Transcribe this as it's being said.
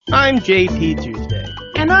I'm JP Tuesday.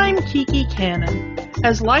 And I'm Kiki Cannon.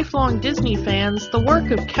 As lifelong Disney fans, the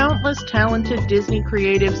work of countless talented Disney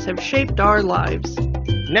creatives have shaped our lives.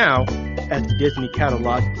 Now, as the Disney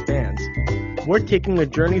catalog expands, we're taking a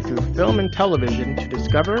journey through film and television to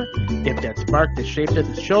discover if that spark that shaped us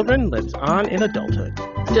as children lives on in adulthood.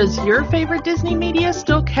 Does your favorite Disney media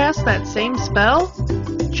still cast that same spell?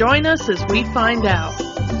 Join us as we find out.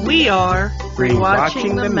 We are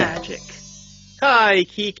Rewatching the Magic. Hi,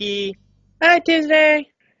 Kiki. Hi, Tuesday.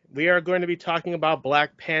 We are going to be talking about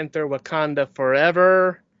Black Panther Wakanda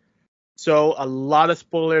Forever. So a lot of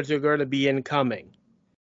spoilers are going to be incoming.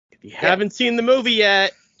 If you haven't seen the movie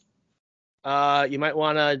yet, you might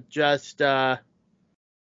want to just skip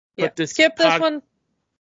this one.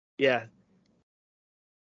 Yeah.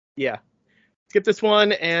 Skip this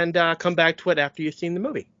one and come back to it after you've seen the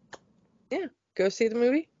movie. Yeah, go see the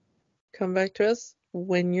movie. Come back to us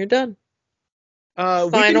when you're done.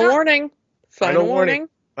 Final warning. Final warning.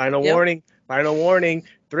 Final warning. Final warning.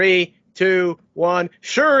 3, 2, 1.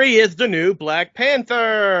 Shuri is the new Black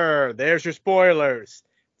Panther. There's your spoilers.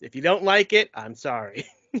 If you don't like it, I'm sorry.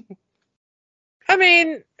 I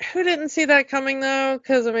mean, who didn't see that coming, though?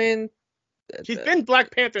 Because, I mean... She's been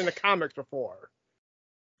Black Panther in the comics before.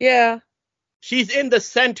 Yeah. She's in the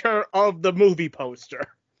center of the movie poster.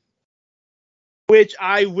 Which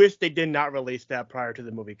I wish they did not release that prior to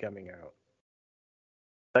the movie coming out.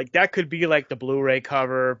 Like, that could be, like, the Blu-ray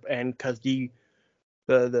cover, and because the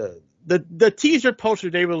teaser poster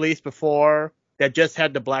they released before that just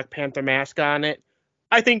had the Black Panther mask on it,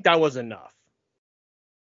 I think that was enough.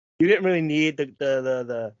 You didn't really need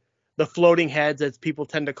the floating heads, as people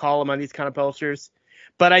tend to call them on these kind of posters.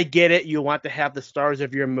 But I get it. You want to have the stars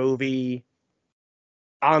of your movie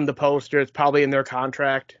on the poster. It's probably in their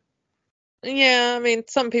contract. Yeah, I mean,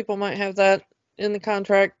 some people might have that in the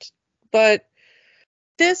contract. But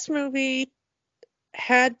this movie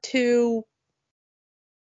had to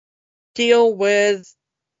deal with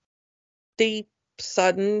the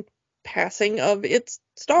sudden passing of its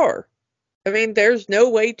star. I mean, there's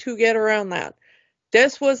no way to get around that.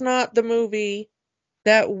 This was not the movie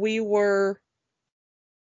that we were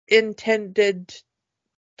intended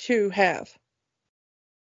to have.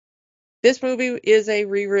 This movie is a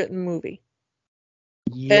rewritten movie.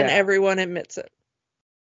 Yeah. And everyone admits it.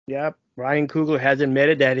 Yep. Ryan Coogler has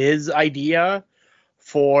admitted that his idea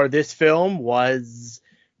for this film was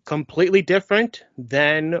completely different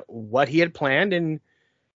than what he had planned, and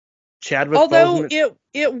Chadwick Although Boseman...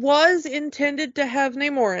 it was intended to have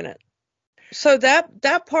Namor in it. So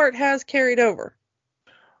that part has carried over.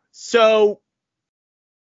 So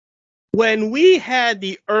when we had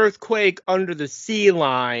the earthquake under the sea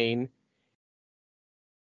line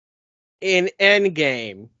in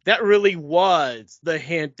Endgame, that really was the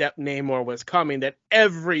hint that Namor was coming, that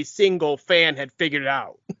every single fan had figured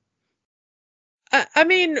out. I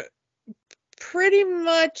mean, pretty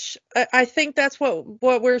much, I think that's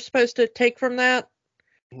what we're supposed to take from that,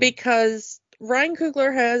 because Ryan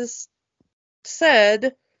Coogler has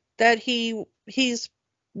said that he's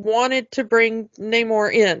wanted to bring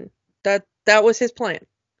Namor in. That was his plan.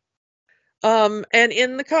 And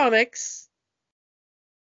in the comics,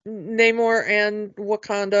 Namor and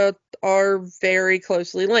Wakanda are very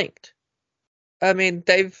closely linked. I mean,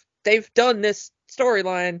 they've done this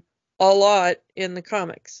storyline a lot in the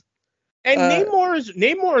comics. And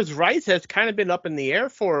Namor's rise has kind of been up in the air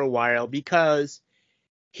for a while, because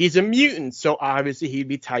he's a mutant, so obviously he'd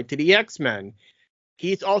be tied to the X-Men.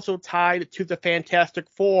 He's also tied to the Fantastic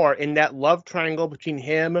Four in that love triangle between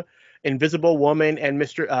him, Invisible Woman, and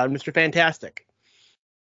Mr. Fantastic.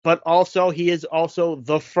 But also, he is also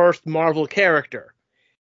the first Marvel character.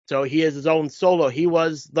 So he is his own solo. He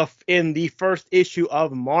was in the first issue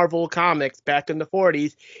of Marvel Comics back in the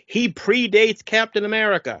 40s. He predates Captain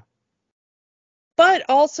America. But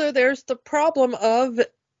also, there's the problem of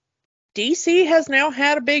DC has now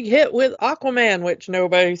had a big hit with Aquaman, which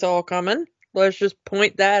nobody saw coming. Let's just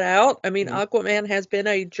point that out. I mean, Aquaman has been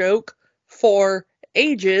a joke for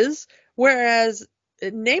ages, whereas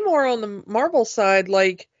Namor on the Marvel side,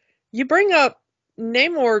 like, you bring up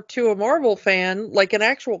Namor to a Marvel fan, like an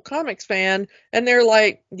actual comics fan, and they're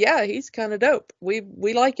like, yeah, he's kind of dope. We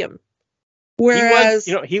like him. Whereas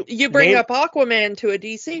you bring up Aquaman to a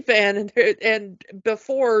DC fan, and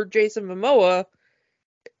before Jason Momoa,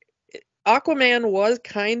 Aquaman was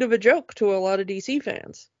kind of a joke to a lot of DC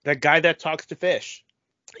fans. The guy that talks to fish.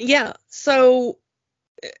 Yeah, so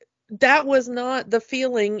that was not the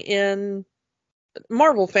feeling in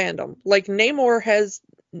Marvel fandom. Like, Namor has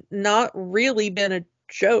not really been a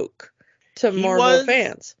joke to Marvel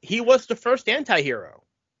fans. He was the first anti-hero.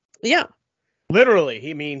 Yeah.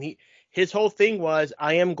 Literally, his whole thing was,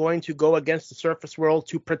 I am going to go against the surface world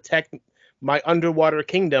to protect my underwater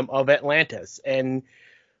kingdom of Atlantis. And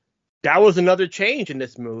that was another change in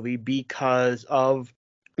this movie because of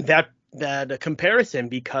that comparison,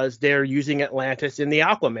 because they're using Atlantis in the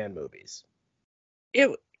Aquaman movies.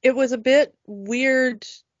 It was a bit weird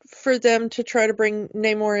for them to try to bring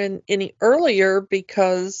Namor in any earlier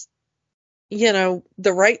because, the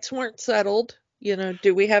rights weren't settled.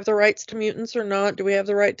 Do we have the rights to mutants or not? Do we have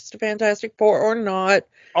the rights to Fantastic Four or not?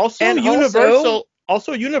 Also, And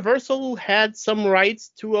Universal had some rights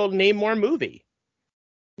to a Namor movie.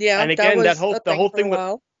 Yeah, And again, that was the a thing whole for a thing with,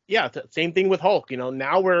 while. yeah, same thing with Hulk.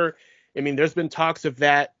 Now there's been talks of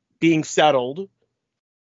that being settled,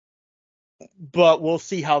 but we'll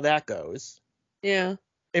see how that goes. Yeah.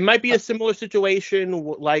 It might be a similar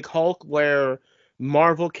situation like Hulk, where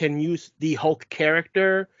Marvel can use the Hulk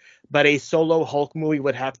character, but a solo Hulk movie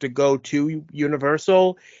would have to go to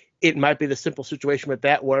Universal. It might be the simple situation with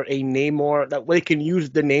that, where that way they can use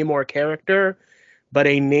the Namor character, but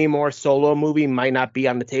a Namor solo movie might not be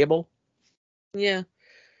on the table. Yeah.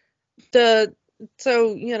 So,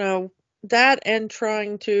 that and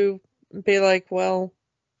trying to be like, well,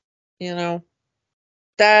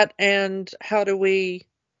 that and how do we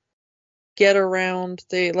get around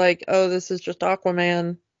the like, oh, this is just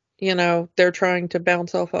Aquaman. They're trying to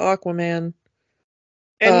bounce off of Aquaman.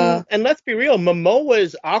 And let's be real,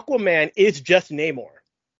 Momoa's Aquaman is just Namor.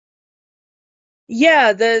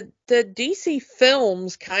 Yeah, the DC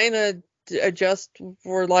films kind of just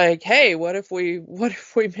were like, hey, what if we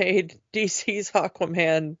made DC's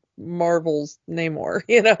Aquaman Marvel's Namor,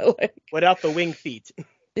 like Without the wing feet.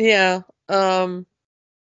 yeah.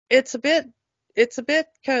 It's a bit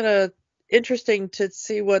kind of interesting to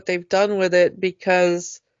see what they've done with it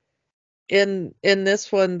because in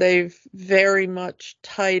this one they've very much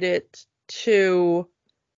tied it to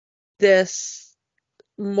this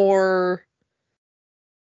more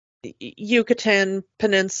Yucatan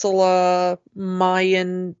Peninsula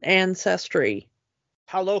Mayan ancestry.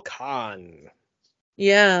 Talokan.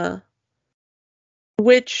 Yeah.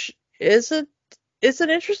 Which is an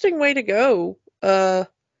interesting way to go.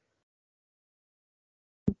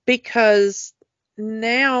 Because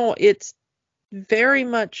now it's very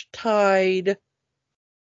much tied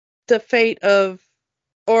the fate of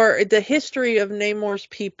or the history of Namor's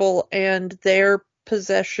people and their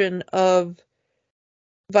possession of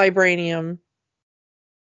vibranium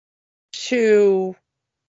to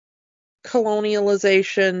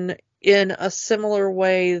colonialization in a similar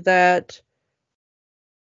way that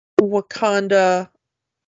Wakanda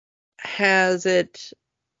has it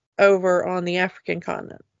over on the African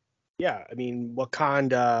continent. Yeah,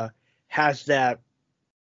 Wakanda has that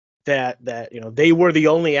they were the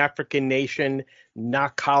only African nation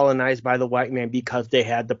not colonized by the white man because they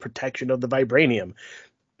had the protection of the vibranium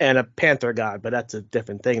and a panther god, but that's a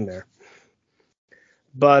different thing there.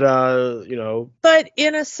 But But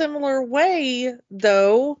in a similar way,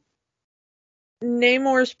 though,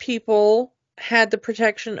 Namor's people had the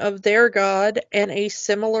protection of their god and a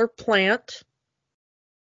similar plant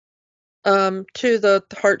to the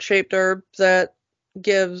heart-shaped herb that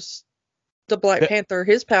gives the Black Panther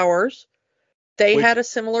his powers. They had a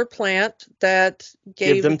similar plant that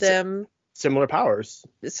gave them similar powers.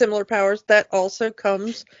 Similar powers that also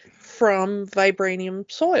comes from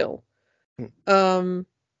vibranium soil. And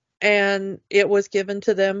it was given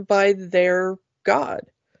to them by their god.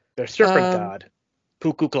 Their serpent god.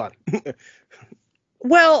 Ku-Klux Klan.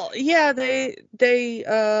 Well, yeah,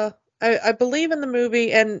 I believe in the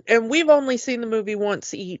movie, and we've only seen the movie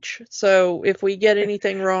once each, so if we get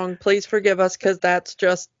anything wrong, please forgive us, because that's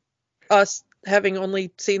just us having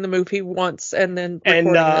only seen the movie once and then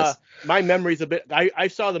recording this. My memory's a bit. I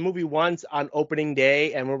saw the movie once on opening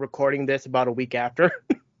day, and we're recording this about a week after.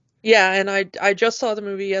 Yeah, and I just saw the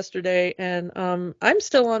movie yesterday, and I'm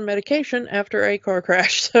still on medication after a car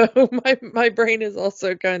crash, so my brain is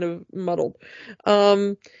also kind of muddled.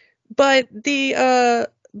 But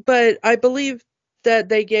I believe that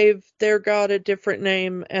they gave their god a different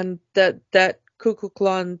name, and that Ku Klux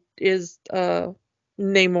Klan is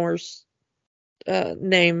Namor's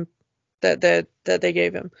name that they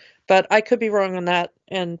gave him. But I could be wrong on that,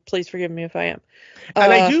 and please forgive me if I am.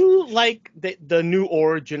 And I do like the new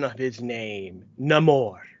origin of his name,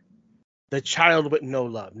 Namor, the child with no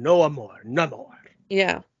love, no amor, Namor.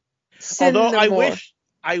 Yeah. Although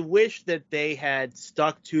I wish that they had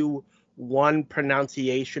stuck to one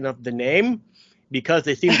pronunciation of the name, because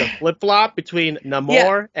they seem to flip-flop between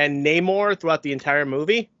Namor and Namor throughout the entire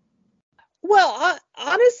movie. Well,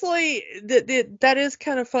 honestly, that is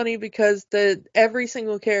kind of funny because every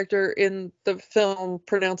single character in the film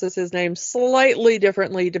pronounces his name slightly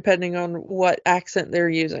differently depending on what accent they're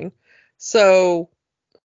using. So,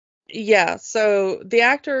 yeah, so the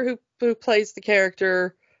actor who plays the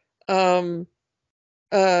character, um,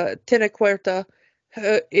 Tenoch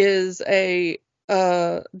is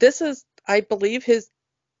this is, I believe,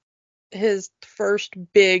 his first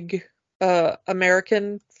big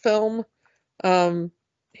American film. Um,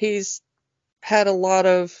 he's had had a lot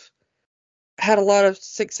of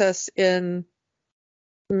success in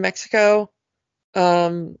Mexico,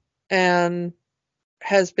 and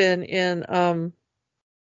has been in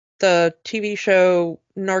the TV show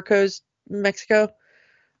Narcos Mexico.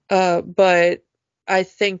 But I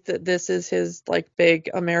think that this is his like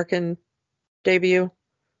big American debut,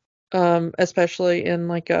 especially in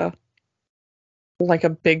like a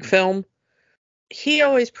big film. He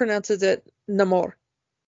always pronounces it Namor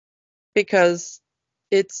because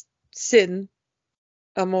it's sin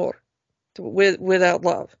amor without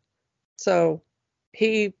love. So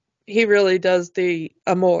he he really does the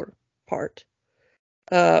amor part.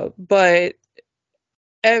 But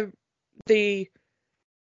ev- the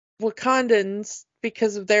Wakandans,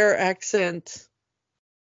 because of their accent,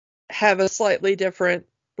 have a slightly different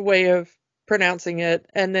way of pronouncing it,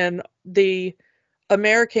 and then the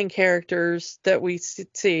American characters that we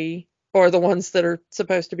see, or the ones that are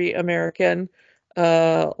supposed to be American,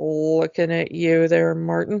 looking at you there,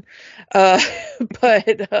 Martin. Uh, but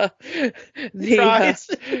He the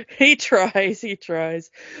tries. he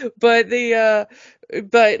tries, but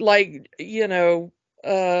but like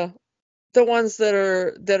uh, the ones that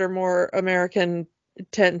are more American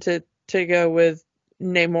tend to go with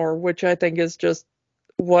Namor, which I think is just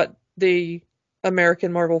what the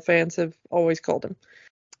American Marvel fans have always called him.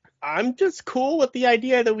 I'm just cool with the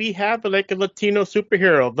idea that we have like a Latino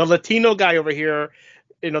superhero. The Latino guy over here,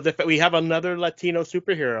 we have another Latino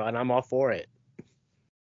superhero, and I'm all for it.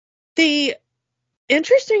 The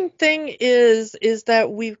interesting thing is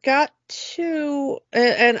that we've got two,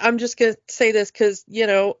 and I'm just gonna say this because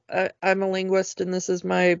I'm a linguist and this is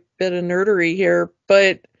my bit of nerdery here,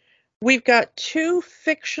 but we've got two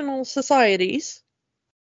fictional societies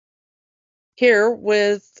here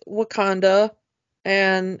with Wakanda,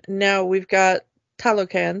 and now we've got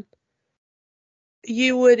Talocan.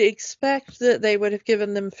 You would expect that they would have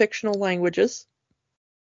given them fictional languages,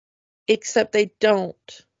 except they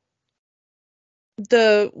don't.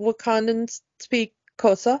 The Wakandans speak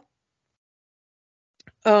Kosa,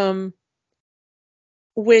 um,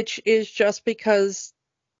 which is just because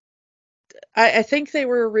I think they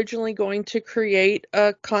were originally going to create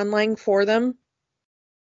a conlang for them,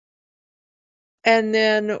 and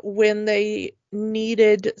then when they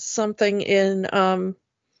needed something in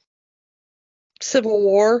Civil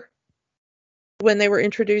War, when they were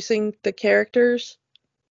introducing the characters,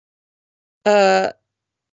 uh,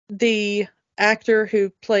 the actor who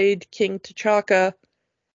played King T'Chaka,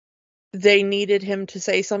 they needed him to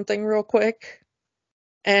say something real quick,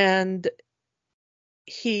 and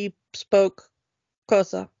he spoke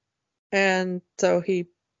Kosa, and so he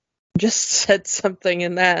just said something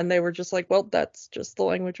in that, and they were just like, well, that's just the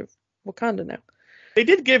language of Wakanda now. They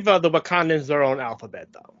did give the Wakandans their own alphabet,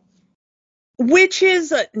 though. Which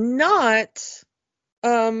is not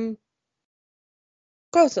um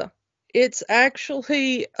Kosa. It's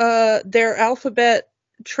actually their alphabet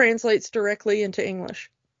translates directly into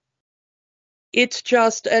English. It's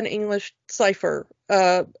just an English cipher,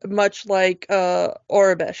 much like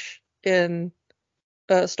Aurebesh in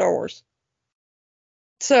Star Wars.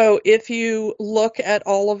 So if you look at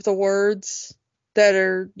all of the words that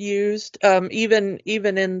are used, even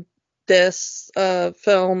in this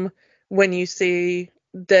film, when you see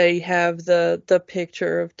they have the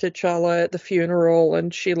picture of T'Challa at the funeral,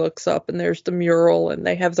 and she looks up, and there's the mural, and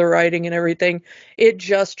they have the writing and everything, it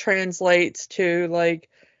just translates to like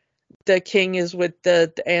the king is with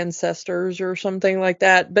the ancestors or something like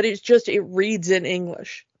that. But it reads in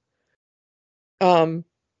English. Um,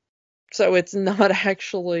 so it's not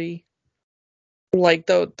actually like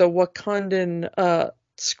the Wakandan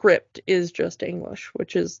script is just English,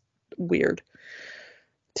 which is weird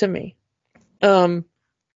to me. Um,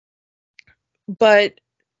 but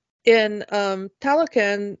in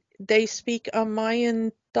Talocan, they speak a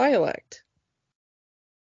Mayan dialect,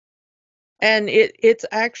 and it's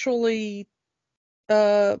actually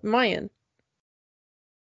Mayan,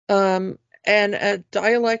 and a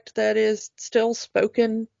dialect that is still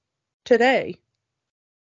spoken today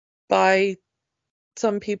by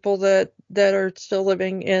some people that are still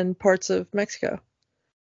living in parts of Mexico.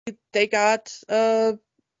 They got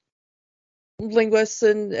linguists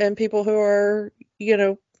and people who are,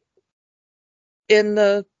 in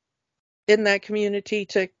that community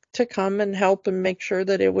to come and help and make sure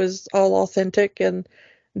that it was all authentic. And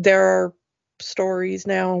there are stories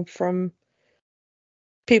now from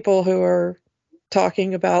people who are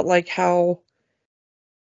talking about like how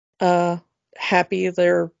happy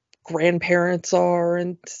their grandparents are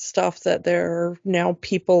and stuff, that there are now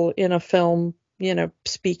people in a film,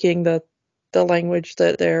 speaking the language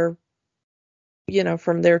that they're,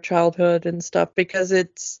 from their childhood and stuff,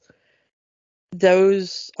 because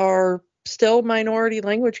those are still minority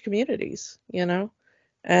language communities,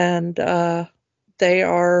 and they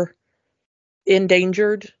are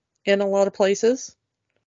endangered in a lot of places.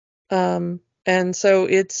 And so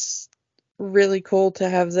it's really cool to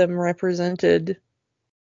have them represented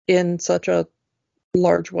in such a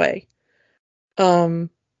large way. So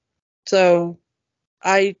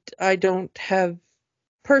I don't have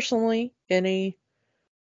personally any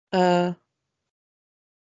none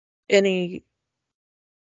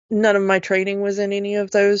of my training was in any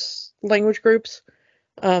of those language groups.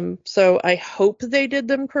 So I hope they did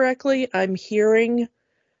them correctly. I'm hearing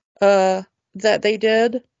that they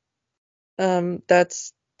did.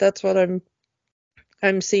 That's what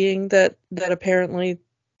I'm seeing, that apparently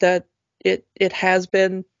that it has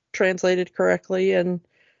been translated correctly and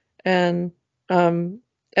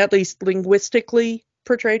at least linguistically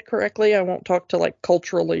portrayed correctly. I won't talk to like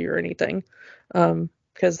culturally or anything,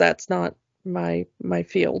 because that's not my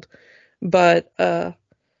field. But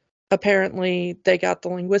apparently they got the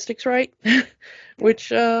linguistics right,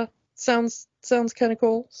 which sounds kind of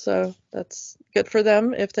cool. So that's good for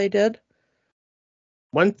them if they did.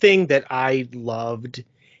 One thing that I loved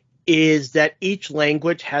is that each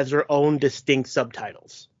language has their own distinct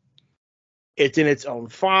subtitles. It's in its own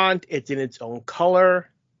font, it's in its own color,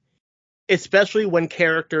 especially when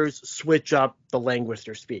characters switch up the language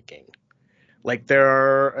they're speaking. Like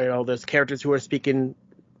there's characters who are speaking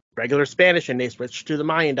regular Spanish and they switch to the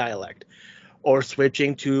Mayan dialect, or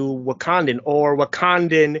switching to Wakandan, or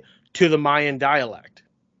Wakandan to the Mayan dialect.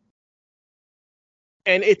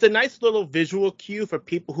 And it's a nice little visual cue for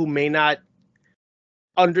people who may not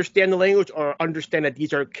understand the language or understand that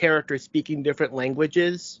these are characters speaking different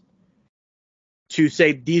languages, to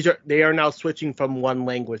say they are now switching from one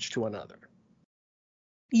language to another.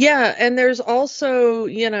 Yeah, and there's also,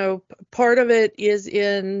 part of it is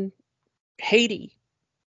in Haiti.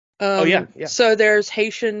 Oh yeah. So there's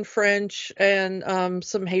Haitian French and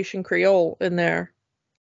some Haitian Creole in there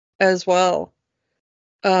as well.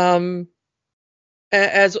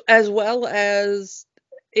 As well as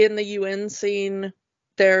in the UN scene,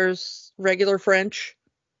 there's regular French.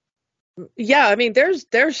 Yeah, I mean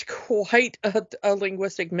there's quite a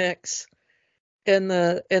linguistic mix in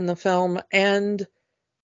the film, and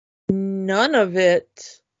none of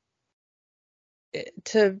it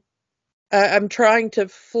I'm trying to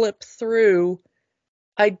flip through.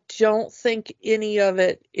 I don't think any of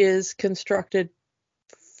it is constructed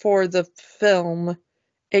for the film,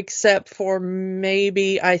 except for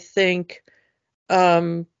maybe, I think,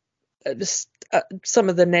 some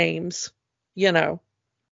of the names,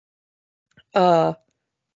 are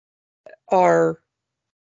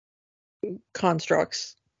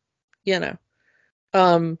constructs,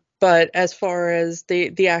 but as far as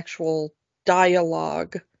the actual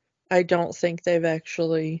dialogue, I don't think they've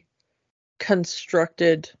actually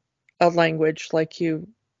constructed a language like you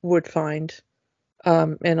would find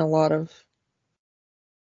in a lot of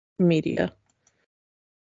media.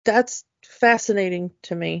 That's fascinating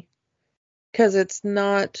to me, because it's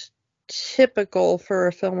not typical for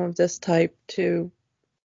a film of this type to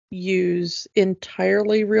use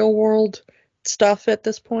entirely real world stuff at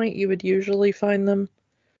this point. You would usually find them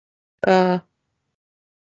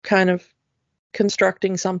kind of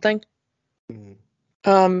constructing something.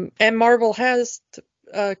 Mm-hmm. And Marvel has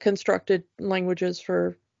constructed languages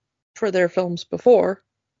for their films before.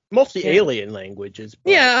 Mostly alien languages.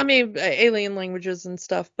 But... Yeah, I mean alien languages and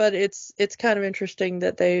stuff, but it's kind of interesting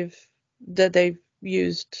that they've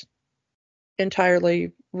used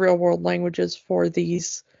entirely real world languages for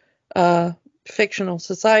these fictional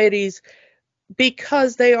societies,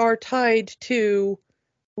 because they are tied to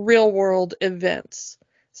real world events.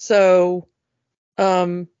 So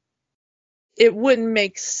it wouldn't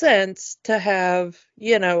make sense to have,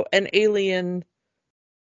 an alien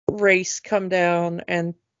race come down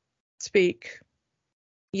and speak,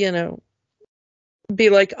 be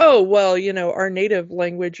like, oh, well, our native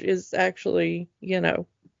language is actually,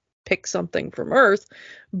 pick something from Earth.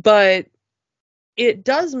 But it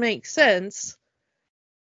does make sense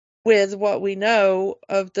with what we know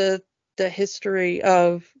of the the history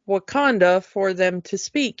of Wakanda for them to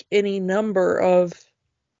speak any number of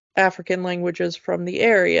African languages from the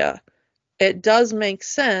area. It does make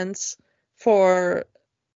sense for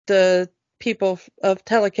the people of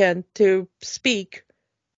Taloqan to speak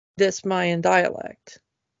this Mayan dialect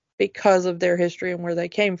because of their history and where they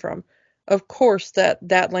came from. Of course,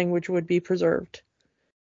 that language would be preserved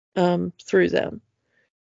through them.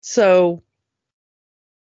 So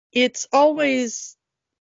it's always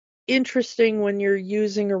interesting when you're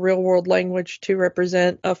using a real world language to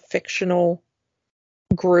represent a fictional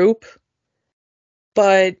group,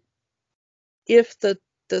 but if the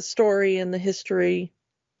story and the history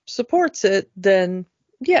supports it, then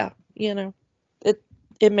yeah,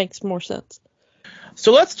 it makes more sense.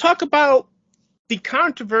 So let's talk about the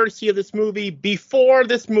controversy of this movie before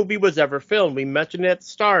this movie was ever filmed. We mentioned at the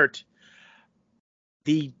start,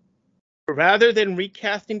 rather than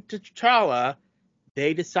recasting T'Challa,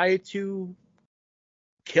 they decided to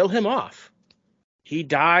kill him off. He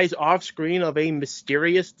dies off screen of a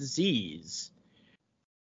mysterious disease.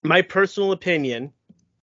 My personal opinion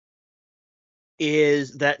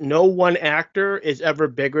is that no one actor is ever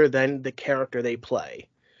bigger than the character they play.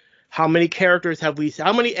 How many actors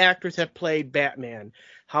have played Batman?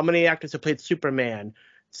 How many actors have played Superman,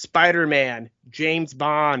 Spider-Man, James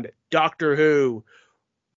Bond, Doctor Who?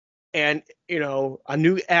 And, a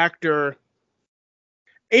new actor,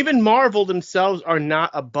 even Marvel themselves are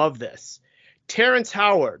not above this. Terrence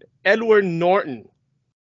Howard, Edward Norton.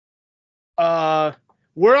 We're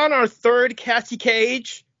on our third Cassie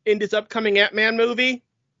Cage in this upcoming Ant-Man movie.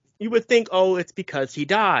 You would think, oh, it's because he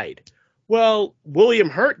died. Well, William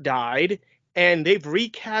Hurt died, and they've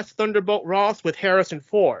recast Thunderbolt Ross with Harrison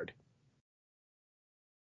Ford.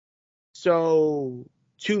 So,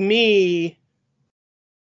 to me,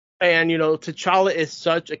 and, T'Challa is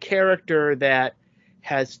such a character that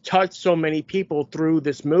has touched so many people through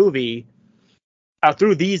this movie,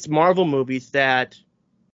 through these Marvel movies, that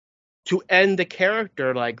to end the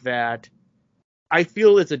character like that, I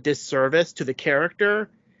feel is a disservice to the character.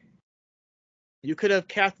 You could have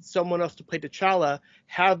casted someone else to play T'Challa,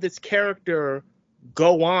 have this character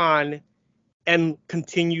go on and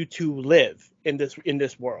continue to live in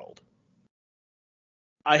this world.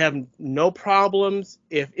 I have no problems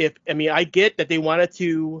I get that they wanted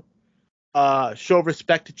to show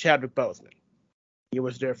respect to Chadwick Boseman. He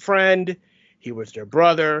was their friend, he was their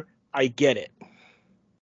brother. I get it.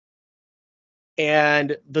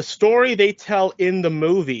 And the story they tell in the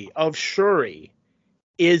movie of Shuri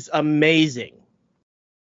is amazing.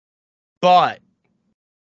 But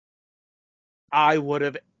I would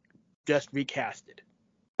have just recasted.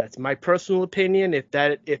 That's my personal opinion.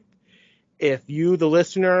 If you, the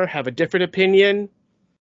listener, have a different opinion,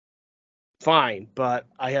 fine. But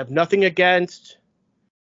I have nothing against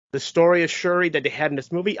the story of Shuri that they had in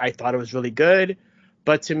this movie. I thought it was really good.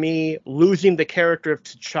 But to me, losing the character of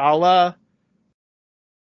T'Challa,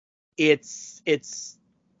 it's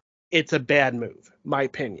a bad move, my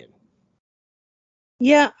opinion.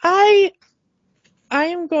 Yeah, I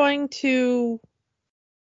am going to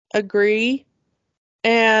agree.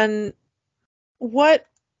 And what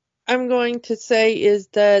I'm going to say is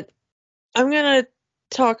that I'm going to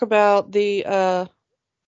talk about the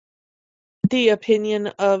opinion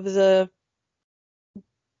of the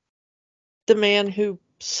man who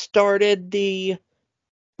started the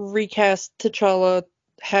recast T'Challa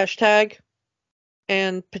hashtag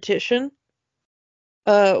and petition,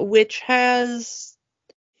 which has,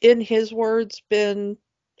 in his words, been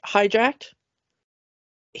hijacked.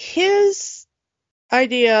 His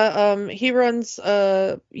idea, he runs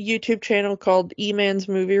a YouTube channel called E-Man's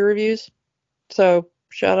Movie Reviews, so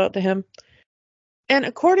shout out to him. And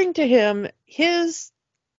according to him, his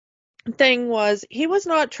thing was he was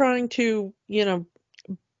not trying to,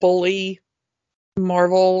 bully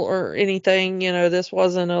Marvel or anything. This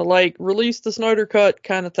wasn't a release the Snyder Cut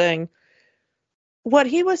kind of thing. What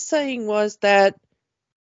he was saying was that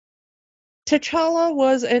T'Challa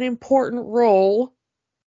was an important role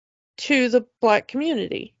to the Black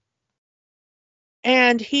community.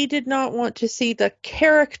 And he did not want to see the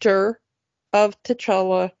character of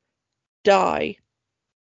T'Challa die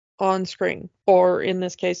on screen, or in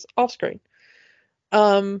this case, off screen.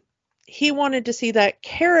 He wanted to see that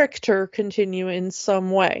character continue in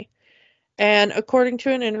some way. And according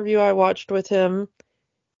to an interview I watched with him,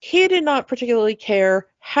 he did not particularly care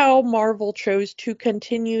how Marvel chose to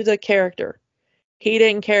continue the character. He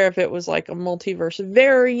didn't care if it was like a multiverse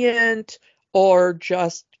variant or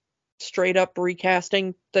just straight up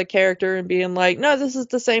recasting the character and being like, no, this is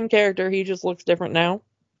the same character, he just looks different now,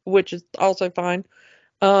 which is also fine.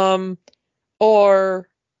 Or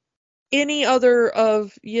any other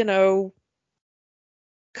of,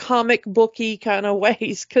 comic booky kind of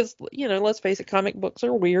ways, because, let's face it, comic books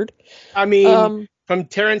are weird. I mean, Um, from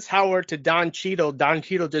Terrence Howard to Don Cheadle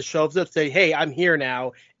just shows up, say, "Hey, I'm here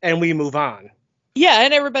now," and we move on. yeah,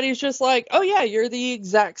 and everybody's just like, oh yeah, you're the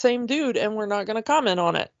exact same dude, and we're not going to comment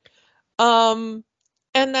on it. Um,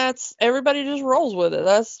 and everybody just rolls with it.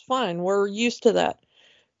 That's fine. We're used to that.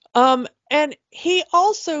 And he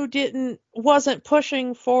also wasn't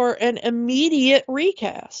pushing for an immediate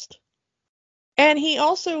recast. And he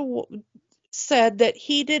also said that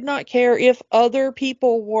he did not care if other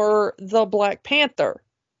people were the Black Panther.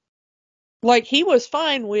 Like, he was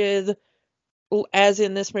fine with, as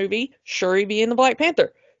in this movie, Shuri being the Black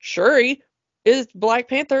Panther. Shuri is Black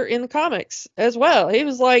Panther in the comics as well. He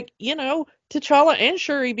was like, T'Challa and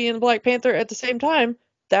Shuri being the Black Panther at the same time,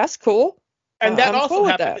 that's cool. And that I'm also cool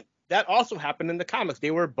with happened. that. That also happened in the comics.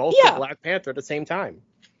 They were both the Yeah, Black Panther at the same time.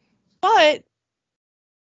 but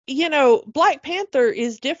Black Panther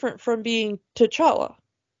is different from being T'Challa.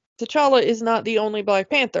 T'Challa is not the only Black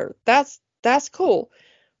Panther. That's cool.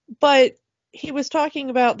 But he was talking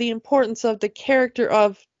about the importance of the character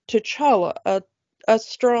of T'Challa, a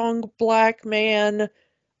strong black man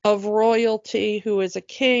of royalty who is a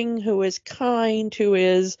king, who is kind, who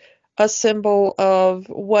is a symbol of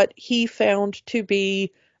what he found to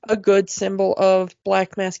be a good symbol of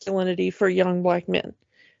black masculinity for young black men.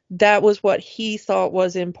 That was what he thought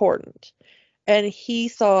was important. And he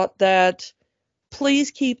thought that, please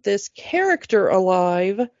keep this character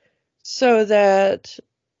alive so that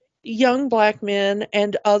young black men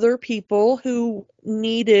and other people who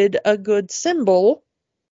needed a good symbol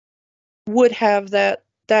would have that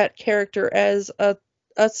character as a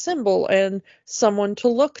symbol and someone to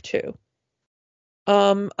look to.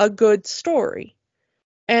 A good story.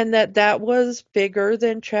 And that was bigger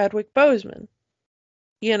than Chadwick Boseman.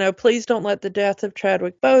 Please don't let the death of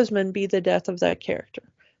Chadwick Boseman be the death of that character,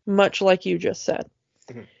 much like you just said.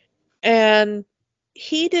 Mhm. And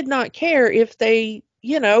he did not care if they,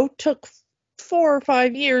 took 4 or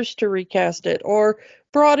 5 years to recast it, or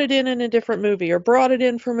brought it in a different movie, or brought it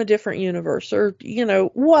in from a different universe, or,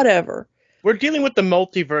 whatever. We're dealing with the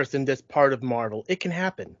multiverse in this part of Marvel. It can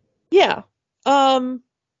happen. Yeah.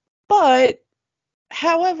 But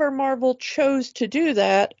however Marvel chose to do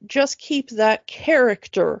that, just keep that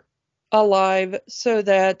character alive so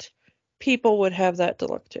that people would have that to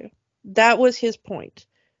look to. That was his point.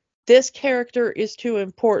 This character is too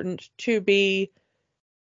important to be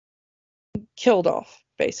killed off,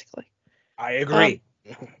 basically. I agree.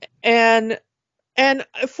 And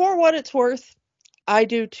for what it's worth, I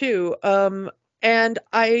do too. And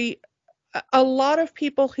a lot of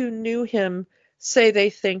people who knew him say they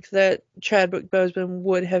think that Chadwick Boseman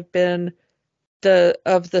would have been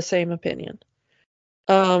of the same opinion.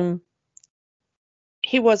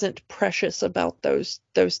 He wasn't precious about those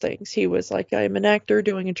things. He was like, I'm an actor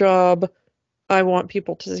doing a job. I want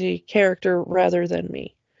people to see character rather than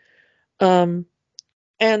me.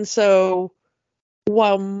 And so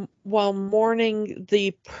while mourning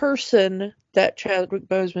the person that Chadwick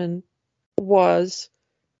Boseman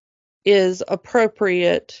is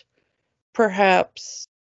appropriate, perhaps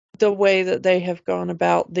the way that they have gone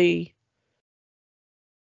about the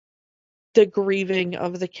grieving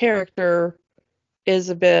of the character is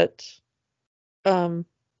a bit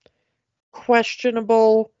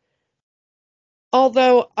questionable.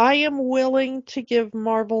 Although I am willing to give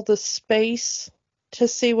Marvel the space to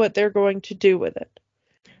see what they're going to do with it.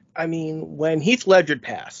 I mean, when Heath Ledger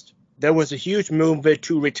passed, there was a huge movement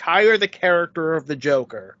to retire the character of the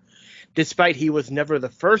Joker, despite he was never the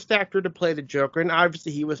first actor to play the Joker, and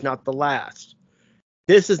obviously he was not the last.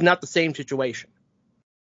 This is not the same situation.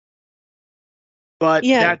 But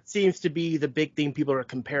Yeah. that seems to be the big thing people are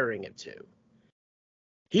comparing it to.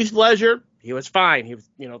 Heath Ledger, he was fine. He was,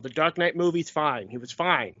 the Dark Knight movie's fine. He was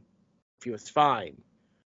fine. He was fine.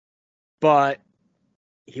 But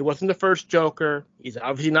he wasn't the first Joker. He's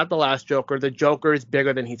obviously not the last Joker. The Joker is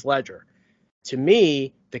bigger than Heath Ledger. To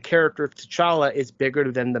me, the character of T'Challa is bigger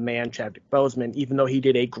than the man Chadwick Boseman, even though he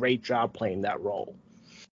did a great job playing that role.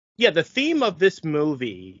 Yeah, the theme of this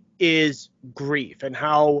movie is grief and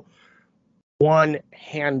how one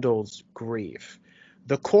handles grief.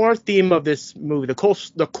 The core theme of this movie,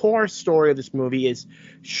 the core story of this movie is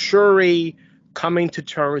Shuri coming to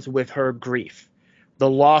terms with her grief, the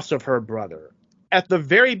loss of her brother. At the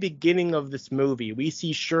very beginning of this movie, we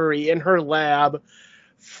see Shuri in her lab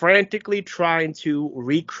frantically trying to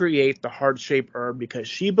recreate the heart-shaped herb because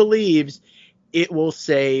she believes it will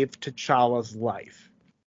save T'Challa's life.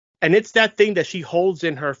 And it's that thing that she holds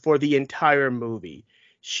in her for the entire movie.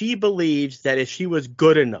 She believes that if she was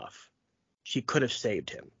good enough, she could have saved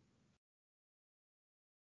him.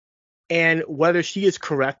 And whether she is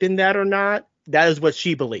correct in that or not, that is what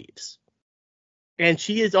she believes. And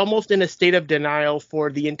she is almost in a state of denial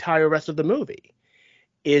for the entire rest of the movie.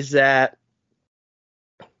 Is that,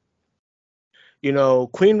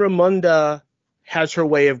 Queen Ramonda has her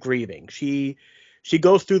way of grieving. She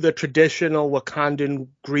goes through the traditional Wakandan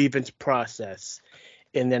grievance process.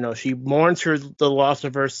 And then she mourns the loss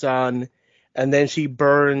of her son, and then she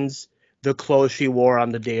burns the clothes she wore on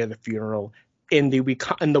the day of the funeral in the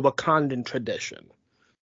Wakandan tradition.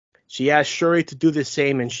 She asks Shuri to do the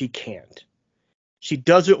same, and she can't. She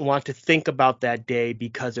doesn't want to think about that day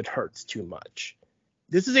because it hurts too much.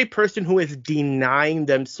 This is a person who is denying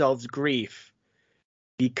themselves grief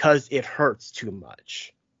because it hurts too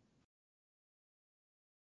much.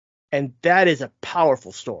 And that is a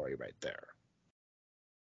powerful story right there.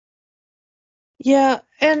 Yeah,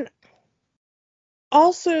 and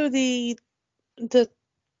also the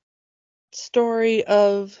story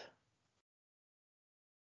of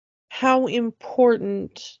how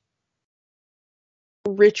important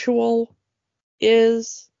ritual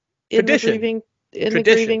is in the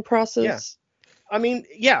grieving process. Yeah. I mean,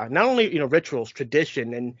 yeah, not only rituals,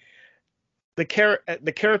 tradition, and the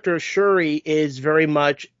character Shuri is very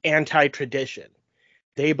much anti-tradition.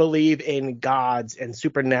 They believe in gods and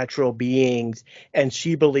supernatural beings, and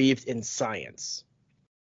she believes in science.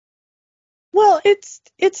 Well, it's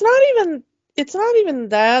not even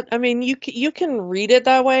that. I mean, you can read it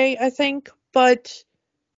that way, I think, but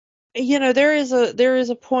there is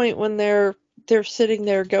a point when they're sitting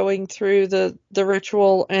there going through the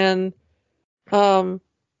ritual, and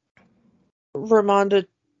Ramonda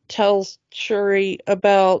tells Shuri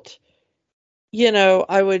about,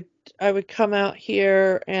 I would come out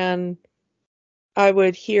here and I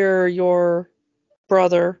would hear your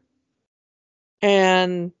brother,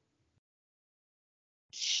 and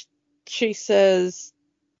she says,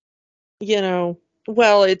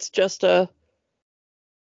 well, it's just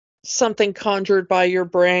something conjured by your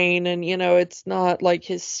brain, and it's not like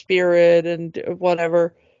his spirit and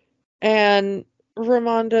whatever. And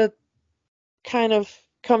Ramonda kind of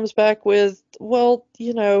comes back with, well,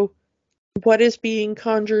 what is being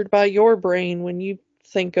conjured by your brain when you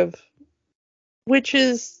think of, which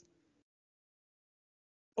is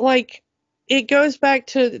like, it goes back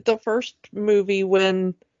to the first movie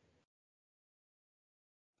when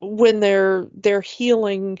they're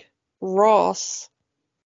healing Ross,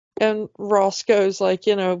 and Ross goes like,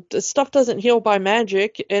 this stuff doesn't heal by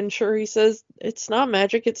magic, and Shuri says it's not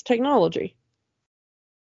magic, it's technology.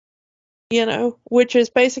 Which is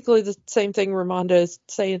basically the same thing Ramonda is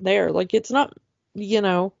saying there. Like, it's not,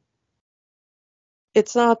 it's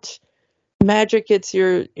not magic, it's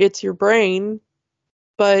your brain,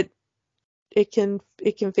 but it can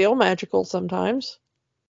feel magical sometimes.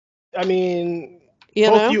 I mean,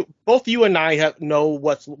 both you and I know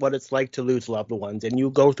what it's like to lose loved ones, and you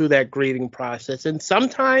go through that grieving process, and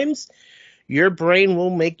sometimes your brain will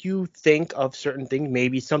make you think of certain things.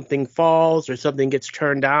 Maybe something falls or something gets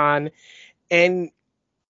turned on, and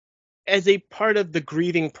as a part of the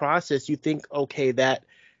grieving process, you think, okay, that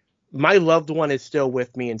my loved one is still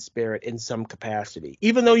with me in spirit in some capacity,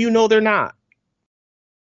 even though they're not.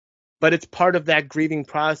 But it's part of that grieving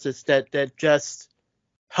process that just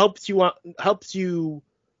helps you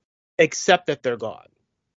accept that they're gone.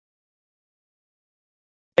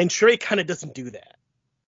 And Shuri kind of doesn't do that.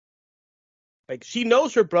 Like, she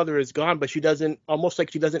knows her brother is gone, but she doesn't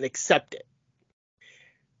accept it.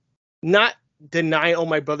 Not deny, oh,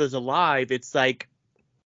 my brother's alive. It's like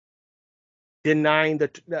denying the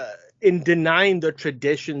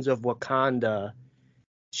traditions of Wakanda.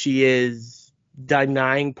 She is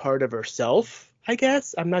denying part of herself, I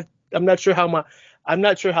guess. I'm not sure how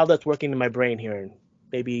that's working in my brain here.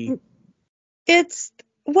 Maybe it's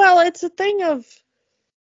a thing of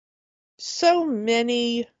so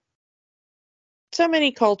many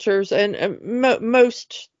cultures, and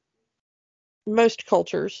most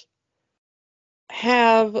cultures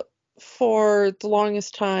have for the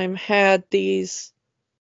longest time had these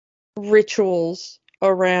rituals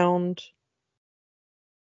around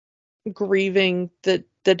grieving the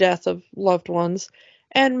death of loved ones,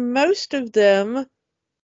 and most of them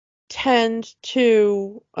tend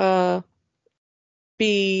to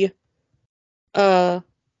be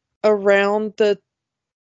around the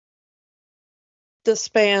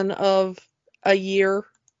span of a year.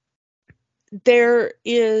 There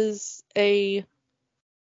is a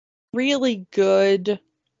really good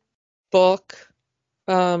book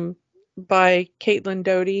by Caitlin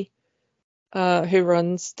Doughty, who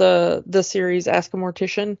runs the series Ask a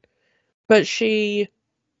Mortician, but she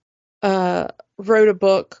wrote a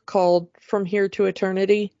book called From Here to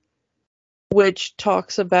Eternity, which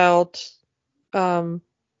talks about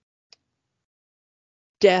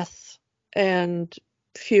death and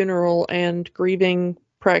funeral and grieving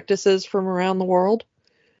practices from around the world.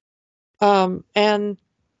 And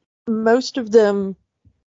most of them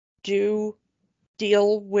do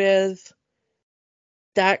deal with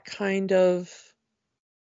that kind of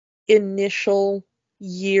initial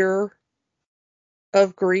year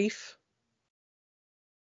of grief.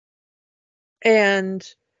 And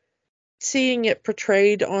seeing it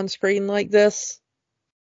portrayed on screen like this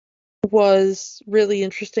was really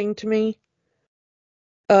interesting to me.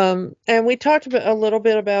 And we talked a little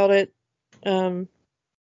bit about it when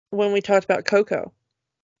we talked about Coco.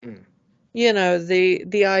 Mm. You know,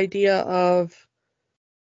 the idea of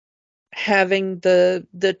having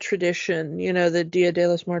the tradition, you know, the Dia de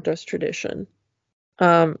los Muertos tradition,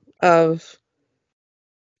 of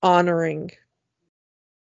honoring,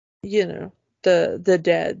 you know, the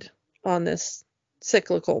dead on this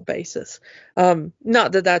cyclical basis. Not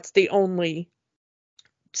that that's the only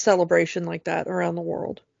celebration like that around the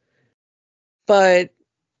world, but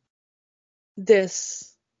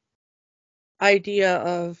this idea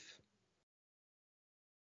of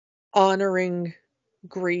honoring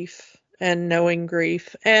grief and knowing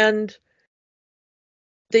grief, and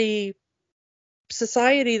the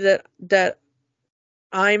society that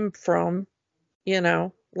I'm from, you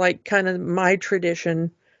know, like kind of my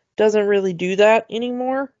tradition doesn't really do that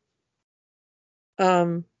anymore.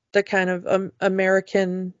 The kind of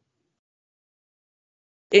American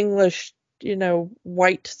English, you know,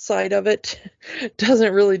 white side of it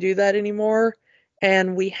doesn't really do that anymore,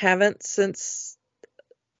 and we haven't since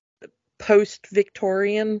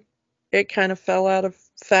post-Victorian. It kind of fell out of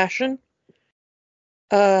fashion.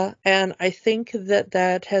 And I think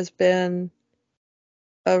that has been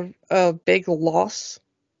a big loss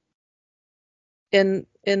in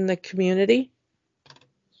the community,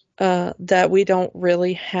 that we don't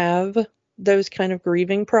really have those kind of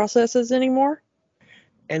grieving processes anymore.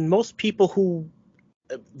 And most people who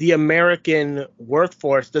the American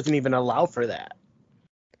workforce doesn't even allow for that.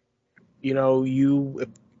 You know,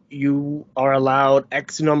 you are allowed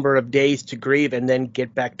X number of days to grieve and then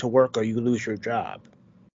get back to work, or you lose your job.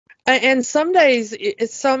 And some days,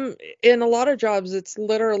 in a lot of jobs, it's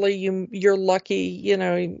literally you're lucky, you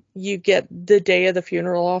know, you get the day of the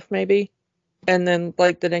funeral off maybe, and then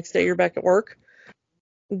like the next day you're back at work,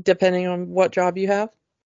 depending on what job you have.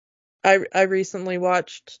 I recently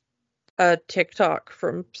watched a TikTok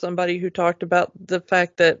from somebody who talked about the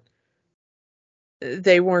fact that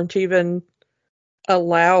they weren't even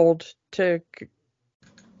allowed to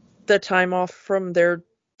the time off from their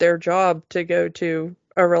job to go to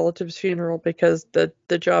a relative's funeral because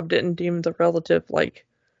the job didn't deem the relative like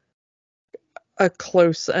a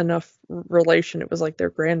close enough relation. It was like their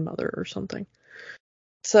grandmother or something.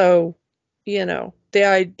 So, you know,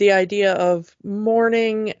 the idea of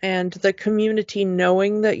mourning and the community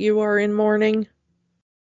knowing that you are in mourning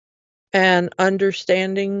and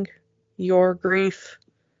understanding your grief,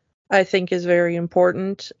 I think, is very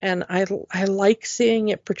important. And I like seeing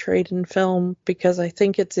it portrayed in film because I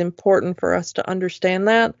think it's important for us to understand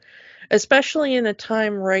that, especially in a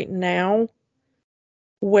time right now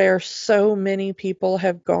where so many people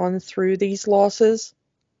have gone through these losses.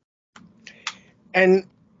 And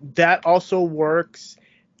that also works.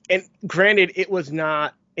 And granted, it was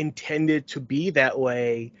not intended to be that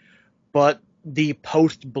way, but the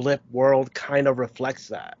post-blip world kind of reflects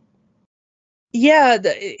that. Yeah,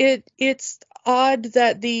 it's odd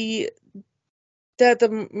that the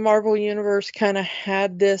Marvel universe kind of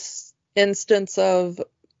had this instance of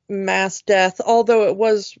mass death, although it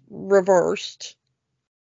was reversed,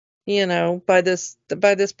 you know, by this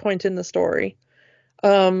point in the story.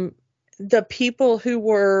 The people who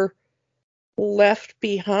were left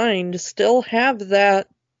behind still have that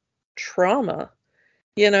trauma.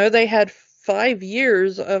 You know, they had 5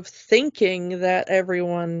 years of thinking that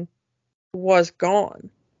everyone was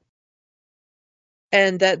gone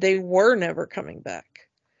and that they were never coming back.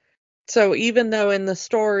 So even though in the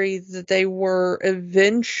story that they were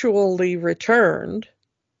eventually returned,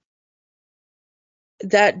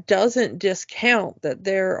 that doesn't discount that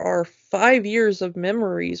there are 5 years of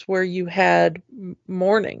memories where you had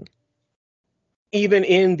mourning. Even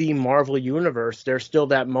in the Marvel universe, there's still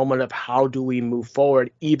that moment of how do we move forward?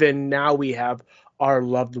 Even now we have our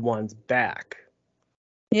loved ones back.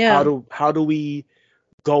 Yeah. How do we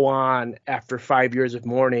go on after 5 years of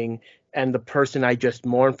mourning, and the person I just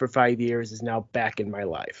mourned for 5 years is now back in my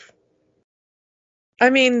life? I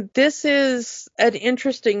mean, this is an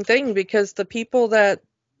interesting thing because the people that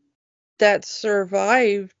that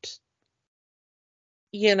survived,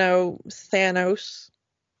 Thanos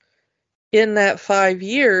in that 5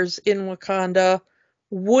 years in Wakanda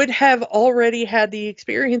would have already had the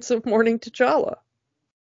experience of mourning T'Challa.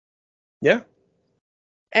 Yeah.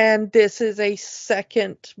 And this is a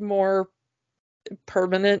second, more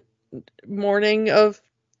permanent mourning of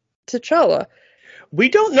T'Challa. We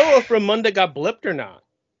don't know if Ramonda got blipped or not.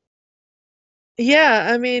 Yeah,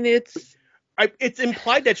 I mean, it's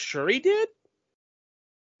implied that Shuri did,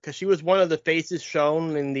 because she was one of the faces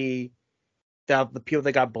shown in the people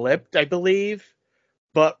that got blipped, I believe.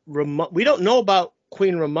 But we don't know about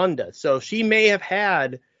Queen Ramonda, so she may have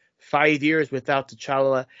had 5 years without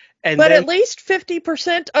T'Challa. But at least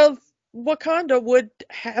 50% of Wakanda would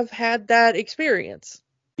have had that experience.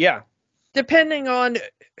 Yeah. Depending on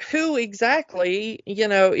who exactly,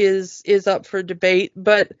 is up for debate.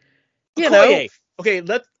 But, Okoye. Okay,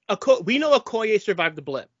 we know Okoye survived the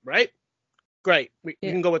blip, right? Great. We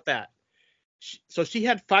can go with that. So she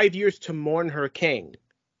had 5 years to mourn her king.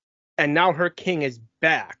 And now her king is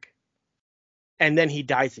back. And then he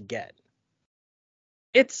dies again.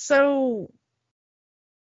 It's so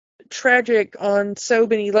tragic on so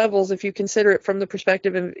many levels if you consider it from the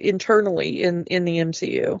perspective of internally in the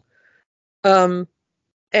MCU.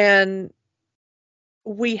 And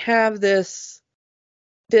we have this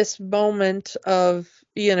moment of,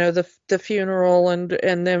 the funeral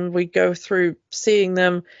and then we go through seeing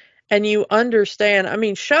them and you understand. I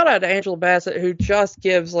mean, shout out to Angela Bassett, who just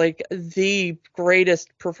gives like the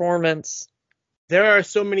greatest performance. There are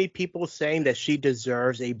so many people saying that she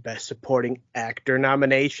deserves a Best Supporting Actor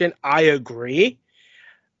nomination. I agree.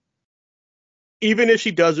 Even if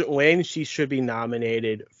she doesn't win, she should be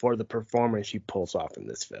nominated for the performance she pulls off in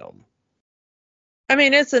this film. I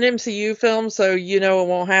mean, it's an MCU film, so it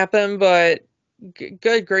won't happen, but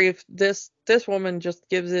good grief, this woman just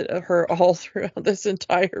gives it her all throughout this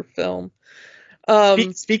entire film.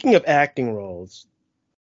 Speaking of acting roles,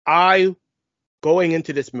 going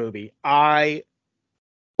into this movie, I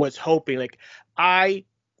was hoping, I'm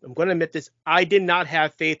going to admit this, I did not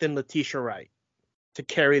have faith in Letitia Wright to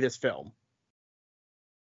carry this film.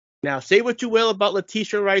 Now, say what you will about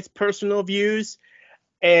Letitia Wright's personal views,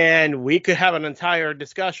 and we could have an entire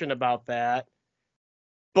discussion about that,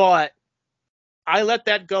 but I let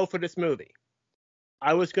that go for this movie.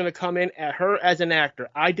 I was going to come in at her as an actor.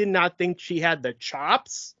 I did not think she had the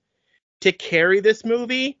chops to carry this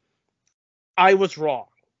movie. I was wrong.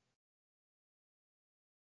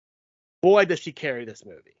 Boy, does she carry this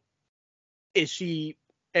movie.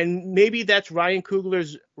 And maybe that's Ryan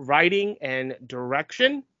Coogler's writing and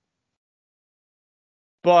direction,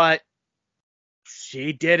 but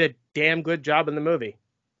she did a damn good job in the movie.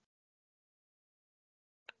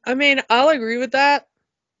 I mean, I'll agree with that.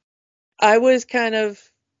 I was kind of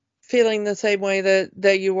feeling the same way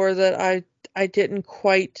that you were, that I didn't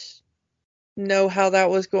quite know how that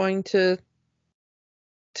was going to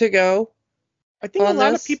go. I think a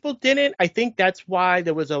lot of people didn't. I think that's why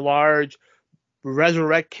there was a large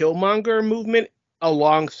Resurrect Killmonger movement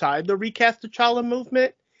alongside the Recast T'Challa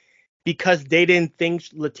movement, because they didn't think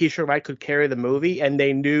Letitia Wright could carry the movie, and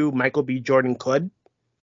they knew Michael B. Jordan could.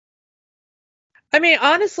 I mean,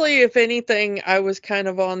 honestly, if anything, I was kind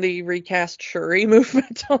of on the Recast Shuri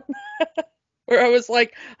movement on that, where I was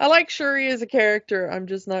like, I like Shuri as a character. I'm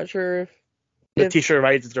just not sure if Letitia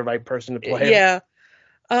Wright is the right person to play her. Yeah.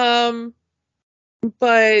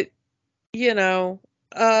 But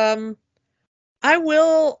I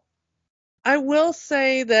will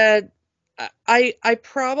say that I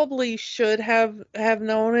probably should have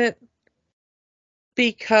known it,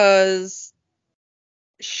 because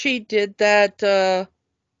she did that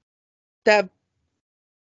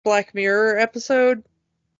Black Mirror episode.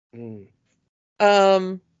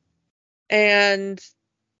 And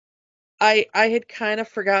I had kind of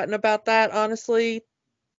forgotten about that, honestly.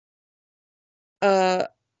 And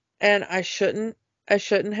I shouldn't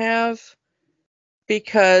have,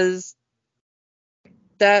 because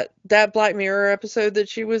that Black Mirror episode that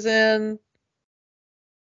she was in,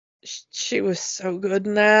 she was so good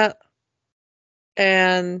in that.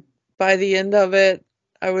 And by the end of it,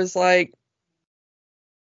 I was like,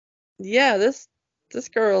 yeah, this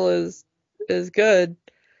girl is good.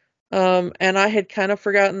 And I had kind of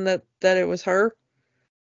forgotten that it was her.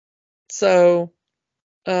 So,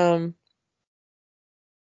 as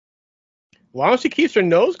long as she keeps her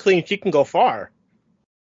nose clean, she can go far.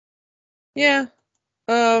 Yeah.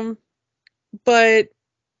 But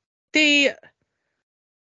the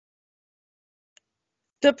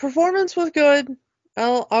performance was good.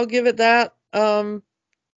 I'll give it that. In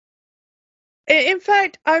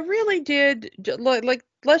fact, I really did like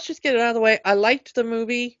let's just get it out of the way. I liked the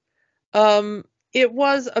movie. It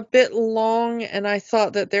was a bit long, and I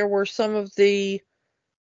thought that there were some of the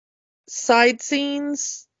side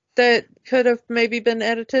scenes that could have maybe been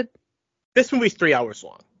edited. This movie's 3 hours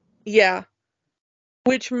long. Yeah,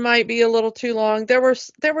 which might be a little too long. There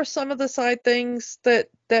were some of the side things that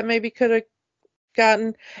maybe could have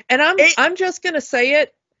gotten. And I'm just gonna say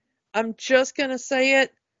it. I'm just gonna say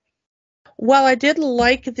it. While I did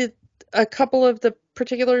like a couple of the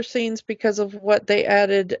particular scenes because of what they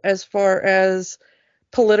added as far as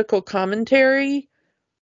political commentary,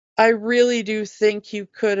 I really do think you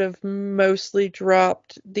could have mostly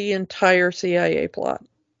dropped the entire CIA plot.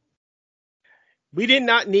 We did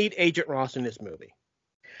not need Agent Ross in this movie.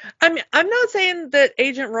 I mean, I'm not saying that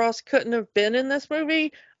Agent Ross couldn't have been in this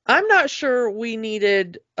movie. I'm not sure we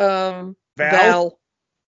needed Val.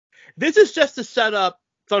 This is just to set up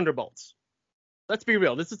Thunderbolts. Let's be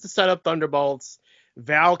real. This is to set up Thunderbolts.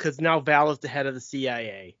 Val, because now Val is the head of the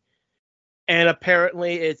CIA. And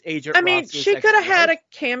apparently it's Agent Ross. I mean, she could have had a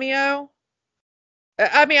cameo.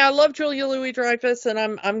 I mean, I love Julia Louis-Dreyfus, and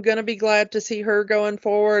I'm gonna be glad to see her going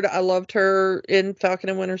forward. I loved her in Falcon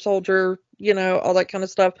and Winter Soldier, all that kind of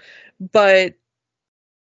stuff. But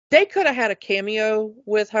they could have had a cameo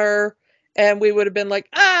with her, and we would have been like,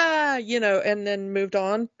 and then moved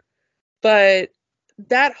on. But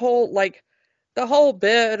that whole the whole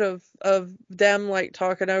bit of them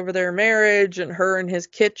talking over their marriage and her in his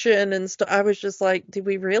kitchen and stuff, I was just like, did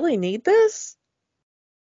we really need this?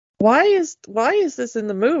 Why is this in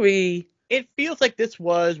the movie? It feels like this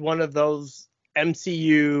was one of those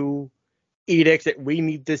MCU edicts that we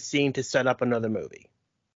need this scene to set up another movie.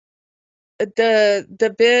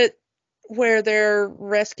 The bit where they're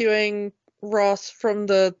rescuing Ross from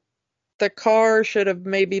the car should have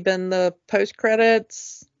maybe been the post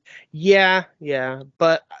credits. Yeah,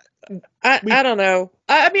 but I don't know.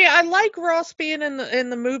 I mean, I like Ross being in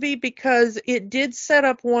the movie because it did set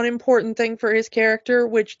up one important thing for his character,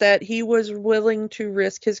 which that he was willing to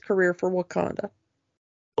risk his career for Wakanda.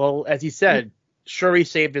 Well, as he said, Shuri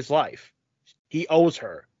saved his life. He owes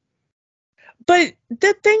her. But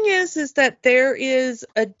the thing is that there is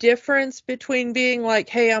a difference between being like,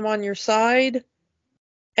 hey, I'm on your side,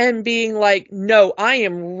 and being like, no, I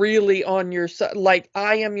am really on your side. Like,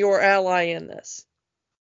 I am your ally in this.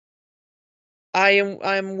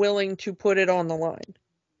 I'm willing to put it on the line.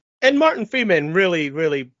 And Martin Freeman really,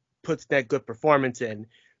 really puts that good performance in.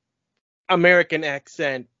 American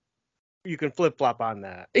accent, you can flip flop on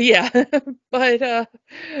that. Yeah, but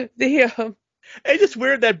it's just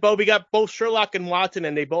weird that we got both Sherlock and Watson,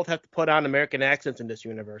 and they both have to put on American accents in this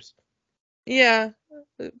universe. Yeah,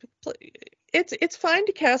 it's fine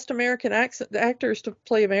to cast American actors to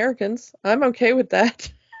play Americans. I'm okay with that.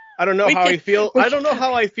 I don't know how I feel. I don't know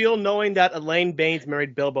how I feel knowing that Elaine Baines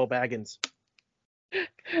married Bilbo Baggins.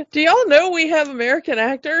 Do y'all know we have American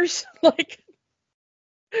actors?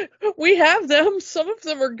 We have them. Some of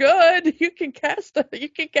them are good. You can cast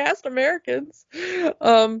Americans.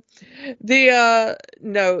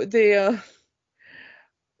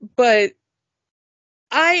 But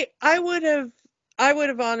I would have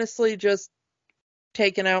honestly just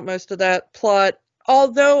taken out most of that plot.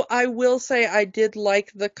 Although I will say I did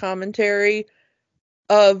like the commentary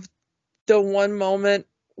of the one moment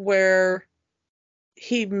where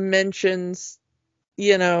he mentions,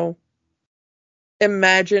 imagine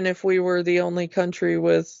if we were the only country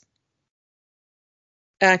with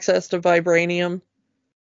access to vibranium.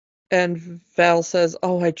 And Val says,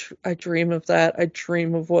 oh, I dream of that. I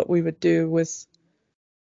dream of what we would do with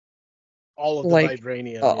all of the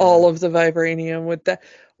vibranium. All of the vibranium with that,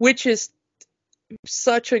 which is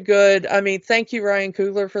such a good, I mean, thank you, Ryan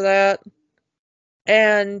Coogler, for that.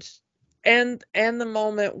 And the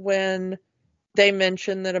moment when they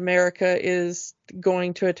mention that America is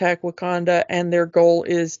going to attack Wakanda and their goal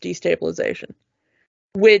is destabilization,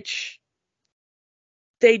 which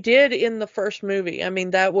they did in the first movie. I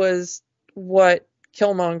mean, that was what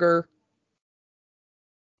Killmonger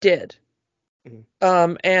did.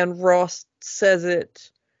 Mm-hmm. And Ross says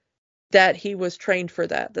it, that he was trained for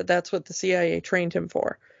that's what the CIA trained him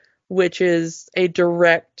for, which is a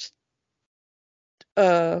direct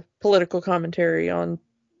political commentary on,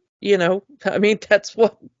 I mean, that's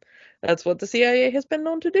what the CIA has been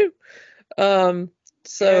known to do.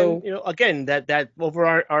 So, and, again, that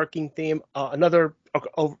overarching theme, another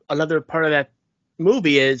part of that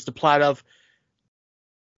movie is the plot of,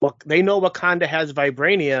 well, they know Wakanda has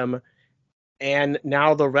vibranium, and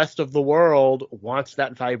now the rest of the world wants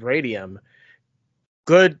that vibranium.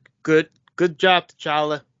 Good job,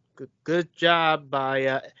 T'Challa. Good job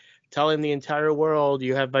by telling the entire world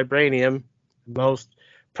you have vibranium.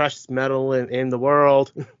 precious metal in the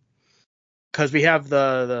world. Because we have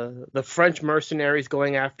the French mercenaries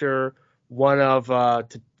going after one of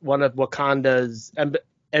Wakanda's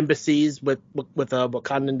embassies with a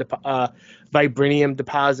Wakandan vibranium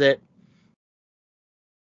deposit.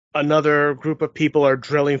 Another group of people are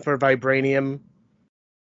drilling for vibranium,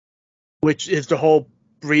 which is the whole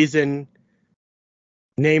reason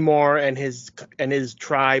Namor and his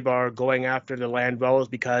tribe are going after the land dwellers,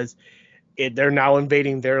 because they're now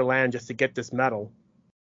invading their land just to get this metal.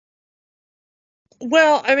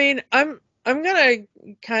 Well, I mean, I'm gonna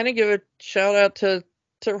kind of give a shout out to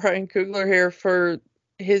Ryan Coogler here for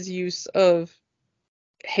his use of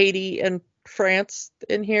Haiti and France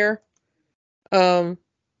in here. And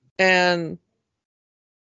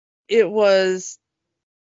it was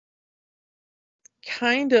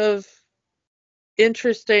kind of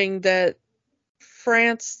interesting that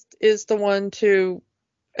France is the one to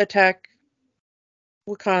attack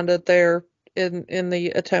Wakanda there in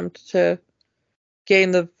the attempt to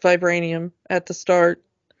gain the vibranium at the start,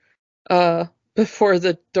 before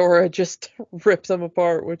the Dora just rips them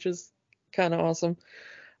apart, which is kind of awesome.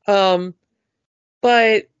 But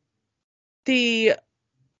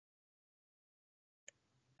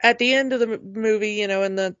at the end of the movie,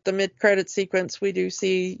 in the mid-credit sequence, we do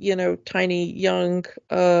see, tiny young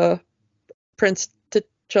Prince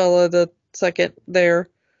T'Challa the second there.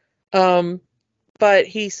 But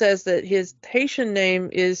he says that his Haitian name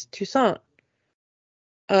is Toussaint,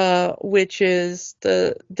 which is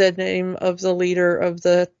the name of the leader of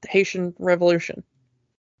the Haitian Revolution.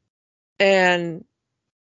 And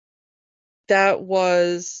that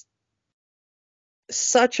was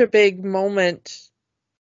such a big moment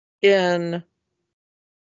in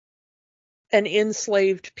an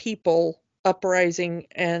enslaved people uprising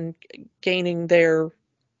and gaining their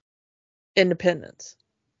independence.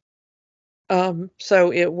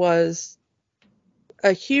 So it was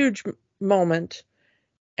a huge moment,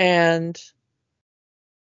 and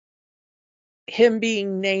him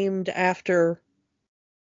being named after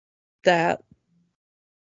that,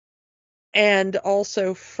 and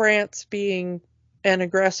also France being an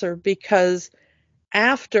aggressor, because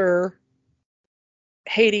after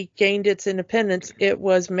Haiti gained its independence, it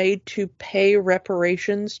was made to pay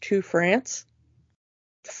reparations to France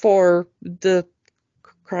for the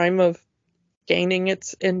crime of gaining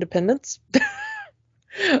its independence,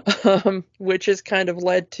 which has kind of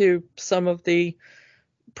led to some of the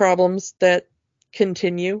problems that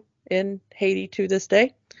continue in Haiti to this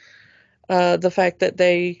day. The fact that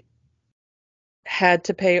they had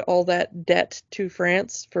to pay all that debt to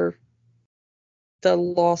France for the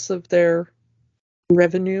loss of their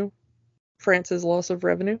revenue, France's loss of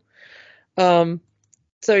revenue. So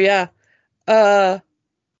yeah, Coogler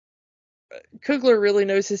really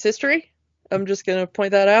knows his history. I'm just gonna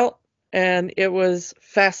point that out, and it was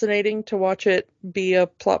fascinating to watch it be a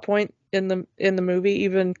plot point in the movie,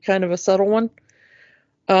 even kind of a subtle one.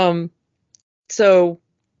 So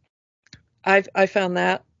I found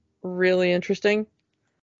that really interesting.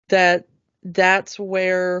 That's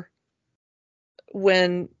where,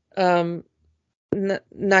 when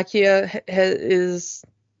Nakia is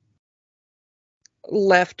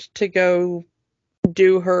left to go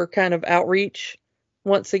do her kind of outreach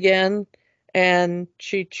once again, and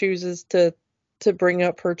she chooses to bring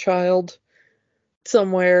up her child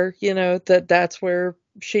somewhere, that's where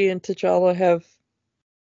she and T'Challa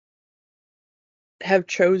have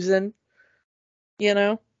chosen,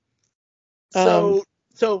 So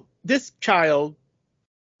this child,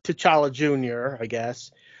 T'Challa Jr., I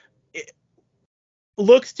guess, it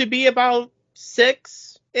looks to be about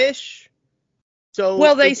 6-ish. So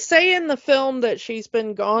well, they say in the film that she's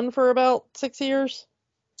been gone for about 6 years.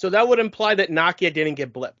 So that would imply that Nakia didn't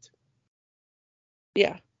get blipped.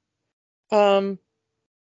 Yeah.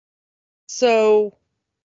 So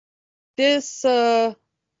this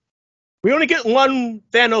we only get one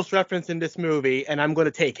Thanos reference in this movie, and I'm going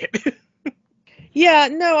to take it. Yeah,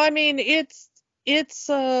 no, I mean, it's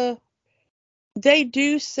they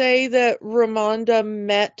do say that Ramonda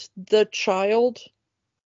met the child.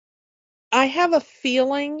 I have a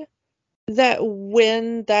feeling that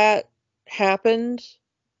when that happened,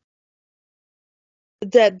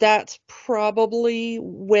 that's probably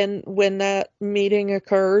when that meeting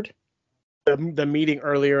occurred. The meeting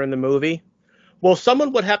earlier in the movie. Well,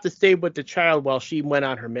 someone would have to stay with the child while she went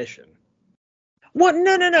on her mission. Well,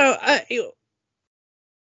 no.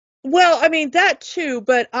 Well, I mean that too,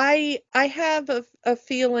 but I have a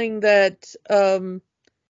feeling that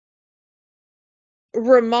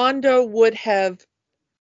Ramonda would have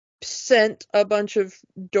sent a bunch of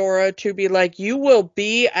Dora to be like, you will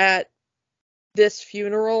be at this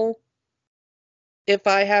funeral if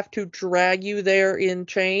I have to drag you there in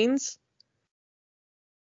chains,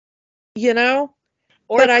 you know?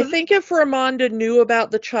 Or But it I could, think if Ramonda knew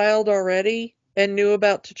about the child already and knew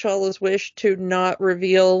about T'Challa's wish to not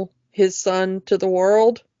reveal his son to the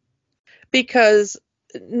world, because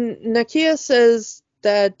Nakia says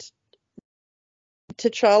that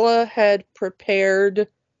T'Challa had prepared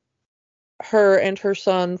her and her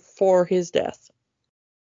son for his death,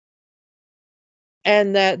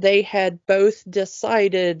 and that they had both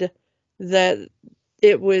decided that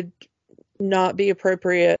it would not be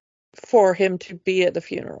appropriate for him to be at the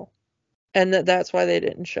funeral, and that that's why they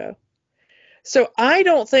didn't show. So I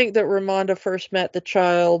don't think that Ramonda first met the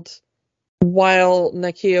child while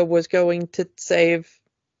Nakia was going to save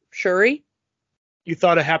Shuri. you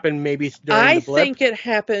thought it happened maybe during I the blip? think it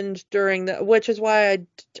happened during the, which is why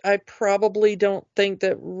I probably don't think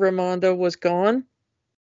that Ramonda was gone.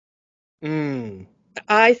 Mm.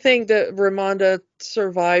 I think that Ramonda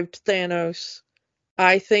survived Thanos.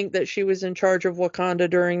 I think that she was in charge of Wakanda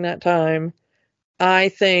during that time. I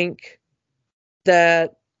think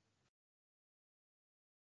that,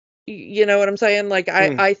 you know what I'm saying? Like,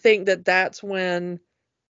 Mm. I think that that's when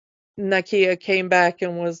Nakia came back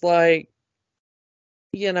and was like,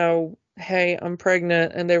 you know, hey, I'm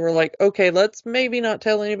pregnant. And they were like, okay, let's maybe not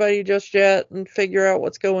tell anybody just yet and figure out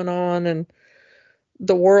what's going on. And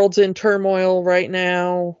the world's in turmoil right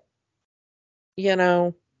now. You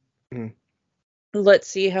know, Mm. let's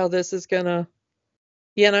see how this is gonna,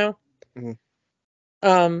 you know. Mm.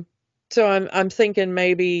 Um, so I'm thinking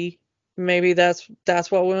maybe that's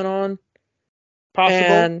what went on,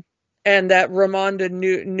 Possible. and that Ramonda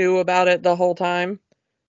knew about it the whole time.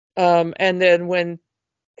 And then when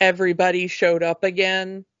everybody showed up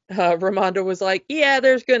again, Ramonda was like, "Yeah,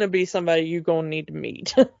 there's gonna be somebody you gonna need to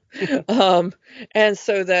meet." um, and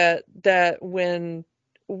so that when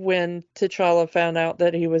T'Challa found out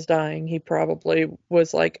that he was dying, he probably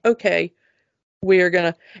was like, "Okay, we are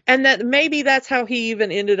gonna," and that maybe that's how he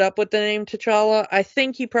even ended up with the name T'Challa. I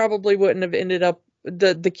think he probably wouldn't have ended up,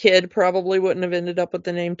 the kid probably wouldn't have ended up with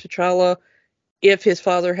the name T'Challa if his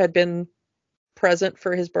father had been present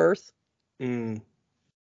for his birth. Mm.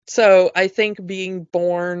 So I think being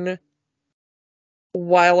born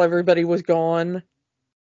while everybody was gone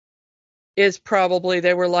is probably,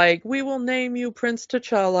 they were like, we will name you Prince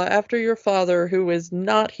T'Challa after your father who is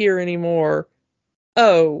not here anymore.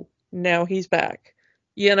 Oh, now he's back.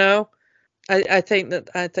 You know? I think that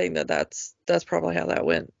that's probably how that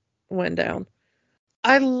went down.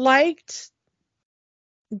 I liked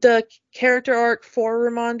the character arc for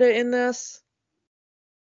Ramonda in this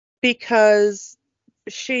because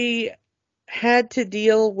she had to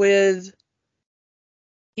deal with,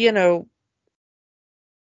 you know,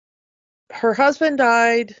 her husband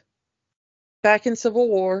died back in Civil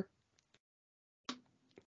War.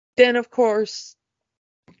 Then, of course,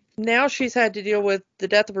 now she's had to deal with the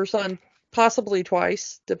death of her son possibly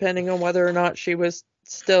twice, depending on whether or not she was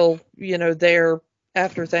still, you know, there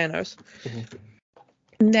after Thanos. Mm.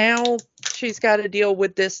 Now she's got to deal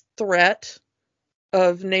with this threat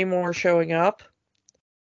of Namor showing up.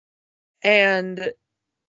 And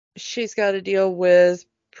she's got to deal with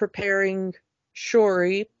preparing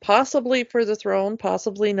Shuri, possibly for the throne,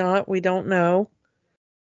 possibly not, we don't know.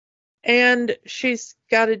 And she's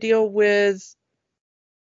got to deal with,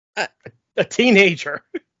 uh, A teenager.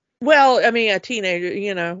 well, I mean, a teenager,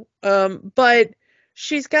 you know, but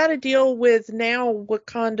she's got to deal with now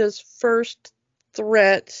Wakanda's first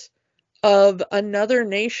threat of another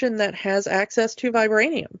nation that has access to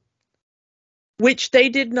vibranium, which they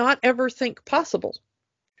did not ever think possible.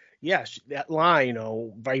 Yes, that line,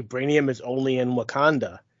 vibranium is only in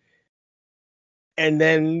Wakanda. And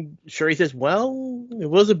then Shuri says, well, it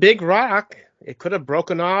was a big rock. It could have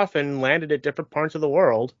broken off and landed at different parts of the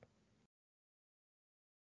world.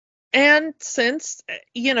 And since,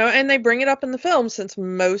 you know, and they bring it up in the film, since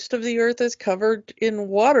most of the earth is covered in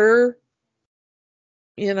water,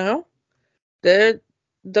 you know, the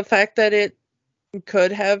the fact that it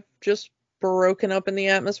could have just broken up in the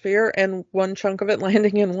atmosphere and one chunk of it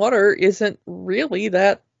landing in water isn't really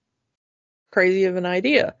that crazy of an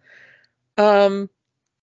idea. Um,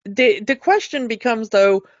 the question becomes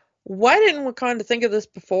though, why didn't Wakanda think of this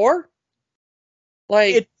before?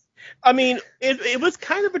 Like, It, I mean, it was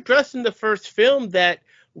kind of addressed in the first film that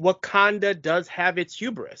Wakanda does have its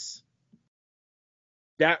hubris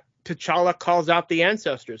that T'Challa calls out the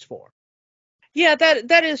ancestors for. yeah,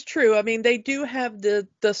 that is true. I mean, they do have the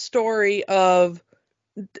story of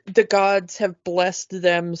the gods have blessed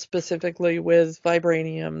them specifically with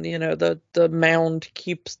vibranium. You know, the mound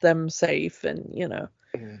keeps them safe, and you know.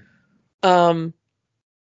 Mm. Um,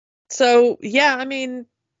 so yeah, I mean,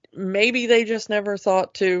 maybe they just never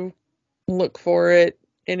thought to look for it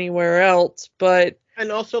anywhere else, but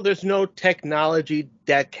And also, there's no technology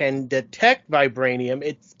that can detect vibranium.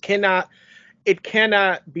 It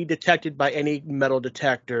cannot be detected by any metal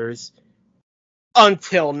detectors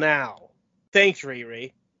until now. Thanks,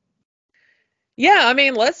 Riri. yeah, I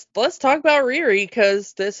mean, let's talk about Riri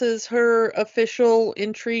because this is her official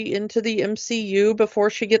entry into the MCU before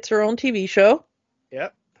she gets her own TV show.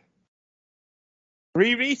 Yep.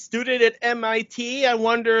 Riri, student at MIT. I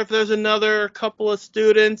wonder if there's another couple of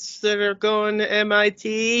students that are going to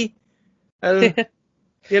MIT. That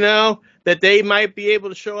they might be able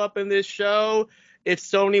to show up in this show if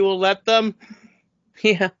Sony will let them.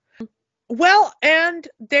 Yeah. Well, and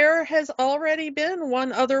there has already been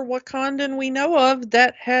one other Wakandan we know of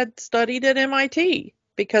that had studied at MIT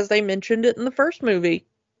because they mentioned it in the first movie.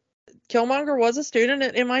 Killmonger was a student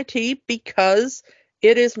at MIT because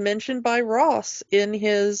it is mentioned by Ross in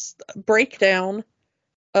his breakdown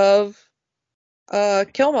of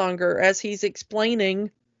Killmonger as he's explaining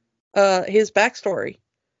his backstory.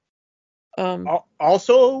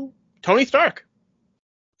 Also, Tony Stark.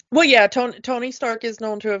 Well, yeah, Tony Stark is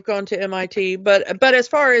known to have gone to MIT, but as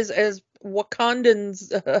far as Wakandans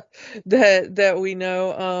that we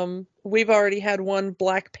know, we've already had one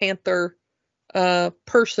Black Panther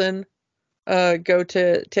person go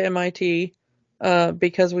to MIT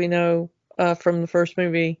because we know from the first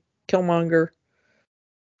movie Killmonger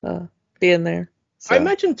being there. I So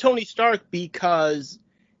mentioned Tony Stark because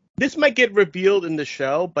this might get revealed in the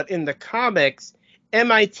show, but in the comics,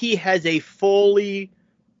 MIT has a full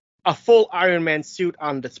Iron Man suit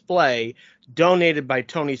on display, donated by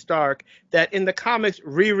Tony Stark, that in the comics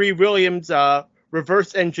Riri Williams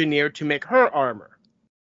reverse engineered to make her armor.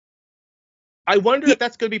 I wonder yeah, if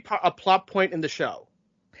that's going to be a plot point in the show.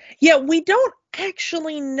 yeah, we don't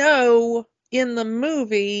actually know in the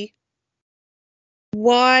movie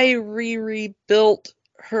why Riri built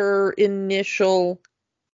her initial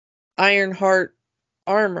Ironheart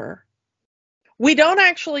armor. We don't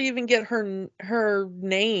actually even get her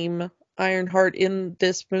name Ironheart in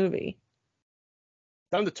this movie.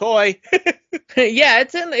 It's on the toy. Yeah,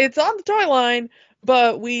 it's on the toy line,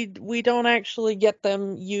 but we don't actually get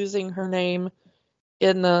them using her name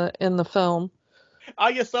in the film.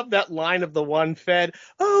 I just love that line of the one Fed.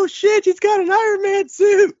 Oh shit, he's got an Iron Man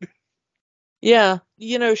suit. Yeah,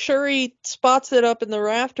 Shuri spots it up in the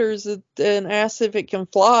rafters and asks if it can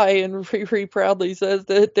fly, and Riri proudly says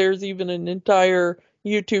that there's even an entire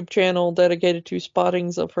YouTube channel dedicated to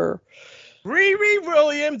spottings of her. Riri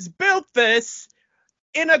Williams built this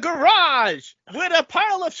in a garage with a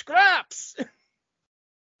pile of scraps.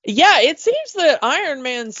 Yeah, it seems that Iron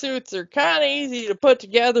Man suits are kind of easy to put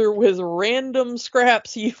together with random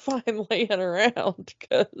scraps you find laying around,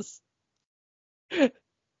 because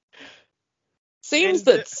seems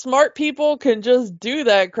And that smart people can just do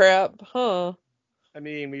that crap, huh? I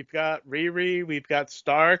mean, we've got Riri, we've got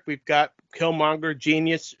Stark, we've got Killmonger,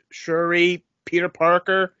 Genius, Shuri, Peter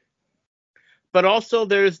Parker, but also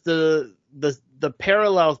there's the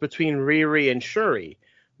parallels between Riri and Shuri,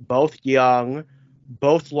 both young,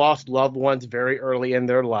 both lost loved ones very early in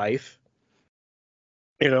their life.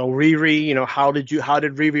 Riri, how did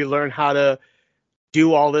Riri learn how to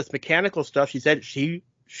do all this mechanical stuff? She said she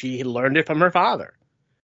learned it from her father.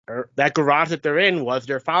 That garage that they're in was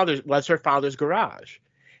her father's garage.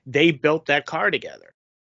 They built that car together.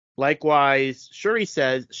 Likewise, Shuri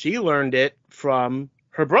says she learned it from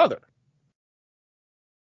her brother.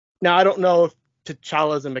 Now, I don't know if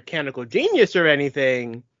T'Challa's a mechanical genius or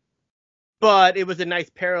anything, but it was a nice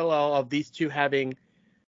parallel of these two having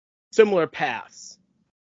similar paths.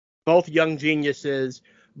 Both young geniuses,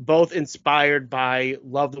 both inspired by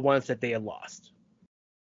loved ones that they had lost.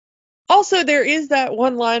 Also, there is that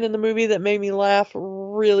one line in the movie that made me laugh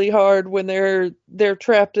really hard when they're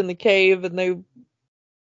trapped in the cave and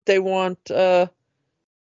they want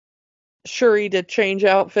Shuri to change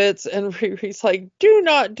outfits, and Riri's like, "Do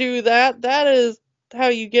not do that. That is how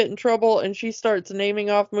you get in trouble." And she starts naming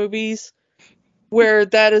off movies where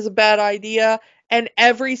that is a bad idea, and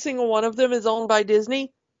every single one of them is owned by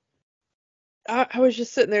Disney. I was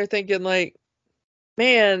just sitting there thinking, like,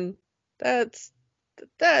 man, that's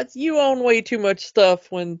you own way too much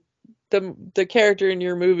stuff when the character in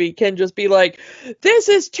your movie can just be like, this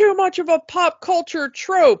is too much of a pop culture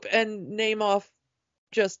trope, and name off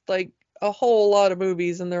just like a whole lot of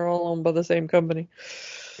movies, and they're all owned by the same company.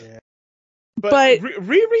 Yeah. But But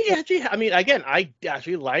Riri actually, I mean, again, I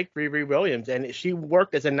actually like Riri Williams, and she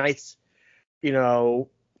worked as a nice, you know,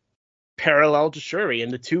 parallel to Shuri,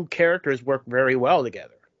 and the two characters work very well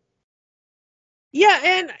together.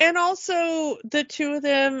 Yeah, and also the two of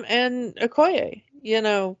them and Okoye,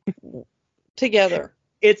 together.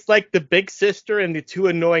 It's like the big sister and the two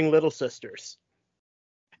annoying little sisters.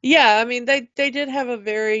 Yeah, I mean they did have a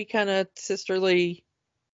very kind of sisterly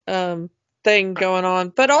um thing going on,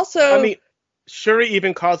 but I also, mean, Shuri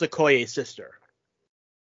even calls Okoye sister.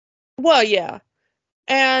 well, yeah.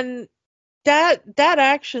 And that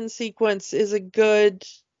action sequence is a good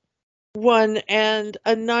one and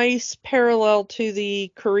a nice parallel to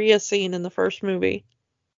the Korea scene in the first movie,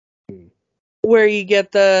 where you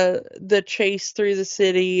get the chase through the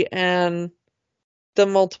city and the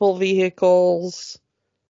multiple vehicles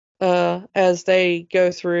as they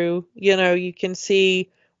go through. You can see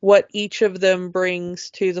what each of them brings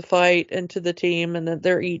to the fight and to the team, and that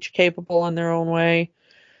they're each capable in their own way.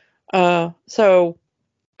 So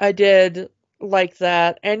I did like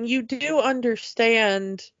that. And you do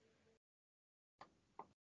understand,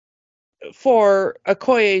 for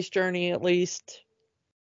Okoye's journey at least,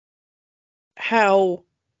 how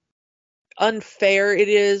unfair it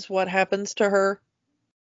is what happens to her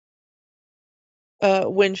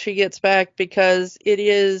when she gets back, because it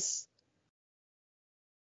is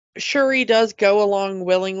Shuri does go along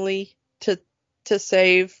willingly to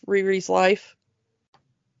save Riri's life,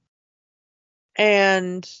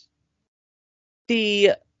 and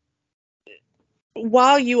the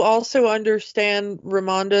while you also understand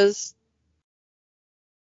Ramonda's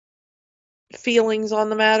feelings on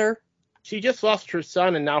the matter. She just lost her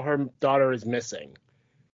son, and now her daughter is missing.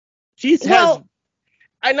 She has, Well,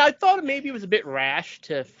 and I thought maybe it was a bit rash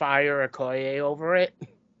to fire Okoye over it.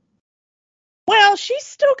 well, she's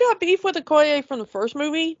still got beef with Okoye from the first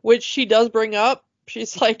movie, which she does bring up.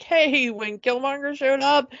 She's like, "Hey, when Killmonger showed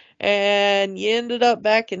up and you ended up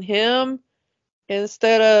backing him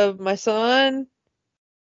instead of my son,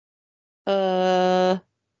 uh,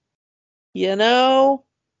 you know,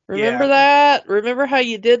 remember Yeah, that? Remember how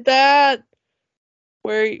you did that?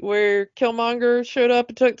 Where Killmonger showed up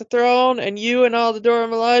and took the throne, and you and all the Dora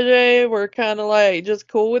Milaje were kind of like just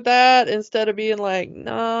cool with that instead of being like,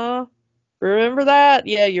 nah, remember that?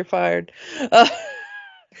 Yeah, you're fired." Uh,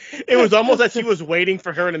 it was almost like she was waiting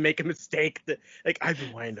for her to make a mistake. That, like, I've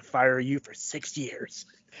been wanting to fire you for 6 years.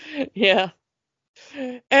 yeah.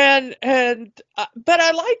 And but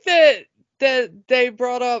I like that they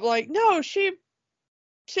brought up, like, no, she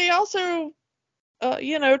also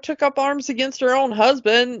took up arms against her own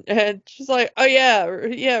husband, and she's like, "Oh yeah,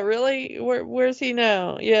 yeah, really? Where's he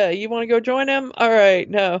now? Yeah, you want to go join him? All right,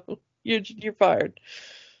 no, you're fired."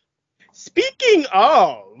 Speaking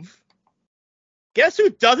of, guess who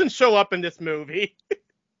doesn't show up in this movie?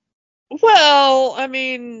 Well, I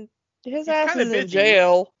mean, his He's ass kind of is in busy.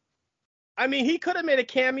 jail. I mean, he could have made a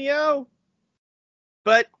cameo,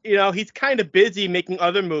 but he's kind of busy making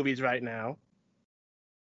other movies right now.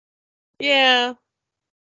 Yeah,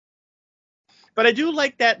 But I do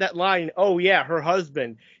like that line. Oh yeah, her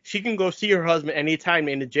husband. She can go see her husband anytime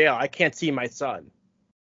in the jail. I can't see my son.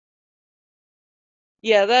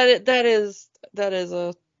 yeah, that is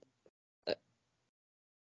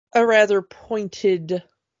a rather pointed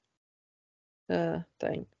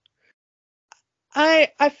thing.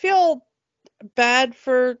 I feel bad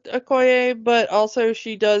for Okoye, but also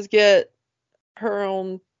she does get her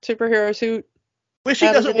own superhero suit But she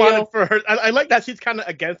out of the doesn't want it deal. for her. I like that she's kind of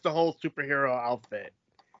against the whole superhero outfit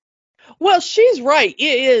Well, she's right.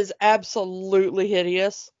 It is absolutely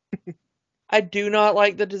hideous. I do not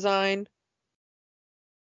like the design.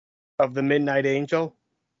 of the Midnight Angel.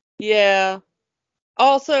 Yeah.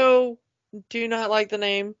 Also, do not like the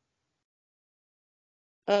name.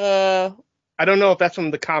 Uh, I don't know if that's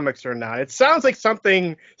from the comics or not. It sounds like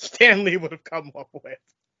something Stan Lee would have come up with.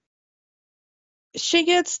 she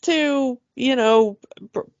gets to,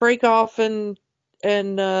 break off and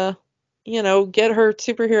get her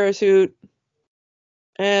superhero suit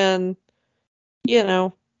and, you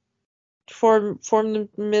know, form the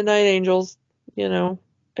Midnight Angels, you know,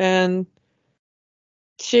 and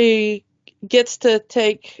she gets to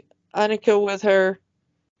take Annika with her,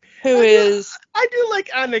 who I do, is, I do like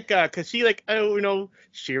Annika because she like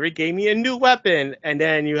Shiri gave me a new weapon, and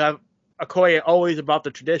then you have Okoye always about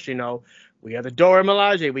the tradition. We are the Dora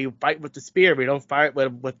Milaje. We fight with the spear. We don't fight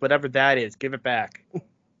with whatever that is. Give it back.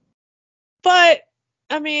 but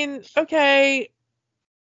I mean, okay,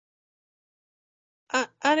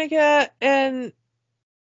 Annika and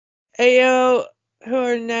Ao, who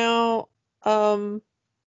are now um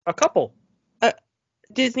A couple. uh,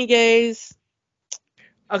 Disney gays.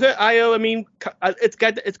 Okay, I mean, it's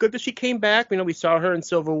good that she came back. We saw her in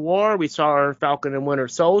Civil War. We saw her in Falcon and Winter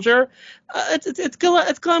Soldier. It's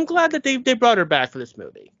good. I'm glad that they brought her back for this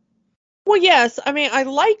movie. Well, yes, I mean, I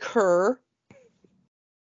like her,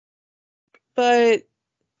 but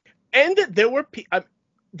And there were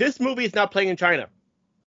this movie is not playing in China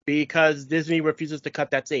because Disney refuses to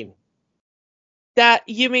cut that scene.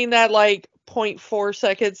 you mean that like 0.4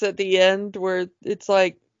 seconds at the end where it's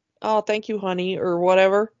like, oh, thank you, honey, or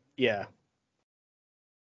whatever. Yeah.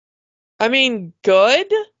 I mean,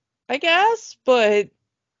 good, I guess, but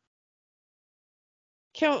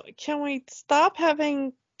can we stop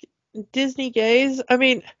having Disney gays? I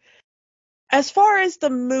mean, as far as the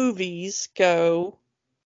movies go,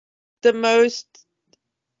 the most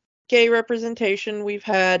gay representation we've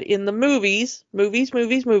had in the movies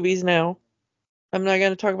now, I'm not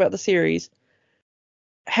going to talk about the series,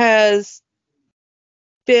 has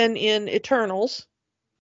been in Eternals,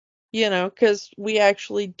 because we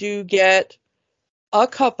actually do get a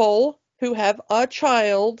couple who have a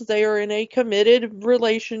child. They are in a committed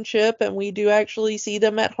relationship, and we do actually see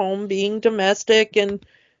them at home being domestic and,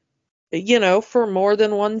 for more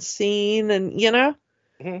than one scene, and.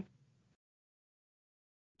 Mm-hmm.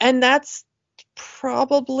 And that's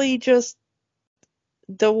probably just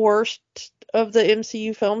the worst of the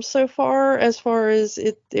MCU films so far, as far as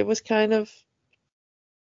it was kind of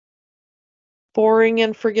boring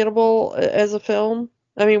and forgettable as a film.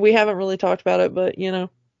 I mean, we haven't really talked about it, but.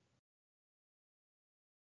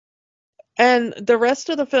 And the rest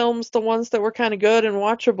of the films, the ones that were kind of good and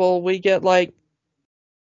watchable, we get like,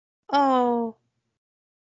 oh,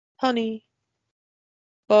 honey,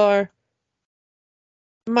 or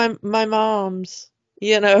my mom's,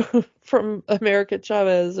 from America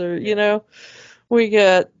Chavez, or we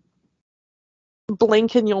get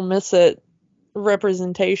blink and you'll miss it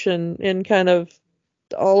representation in kind of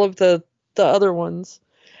all of the other ones.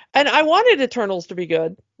 And I wanted Eternals to be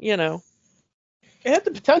good. It had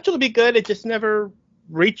the potential to be good. It just never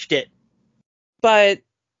reached it. But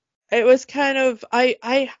it was kind of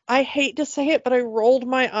I hate to say it, but I rolled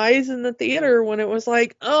my eyes in the theater when it was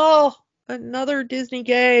like, oh, another Disney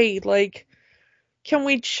gay. Like, can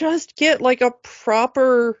we just get like a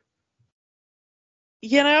proper,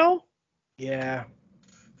 you know? Yeah.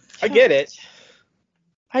 I get it.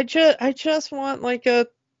 I just want like a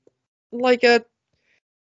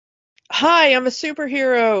hi, I'm a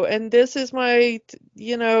superhero and this is my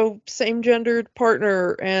same gendered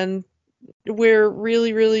partner and we're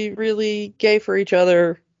really really really gay for each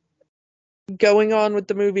other going on with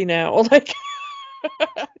the movie now. Like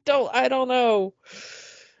I don't know.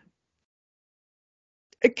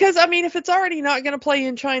 Because I mean if it's already not going to play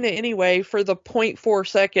in China anyway for the point 0.4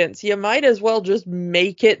 seconds, you might as well just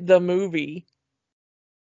make it the movie.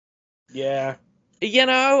 Yeah.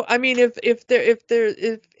 I mean if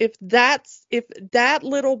that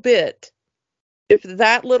little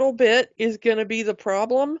bit is going to be the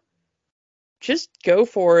problem, just go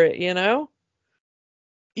for it.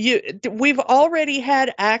 We've already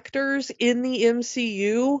had actors in the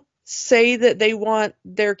MCU say that they want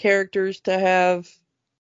their characters to have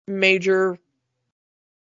major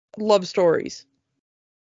love stories,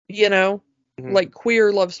 you know, Mm-hmm. like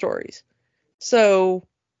queer love stories. So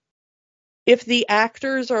if the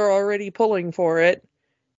actors are already pulling for it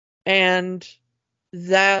and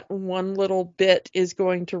that one little bit is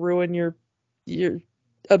going to ruin your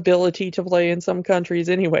ability to play in some countries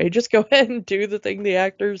anyway, just go ahead and do the thing the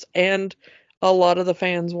actors and a lot of the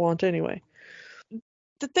fans want anyway.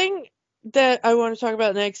 The thing that I want to talk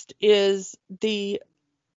about next is the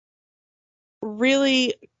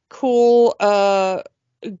really cool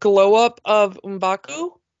glow up of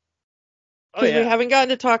M'Baku, Oh because we yeah. haven't gotten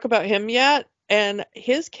to talk about him yet, and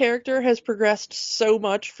his character has progressed so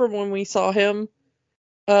much from when we saw him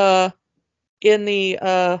uh in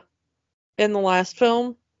the last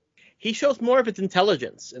film. He shows more of his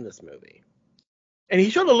intelligence in this movie. And he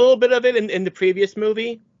showed a little bit of it in the previous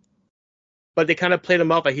movie, but they kind of played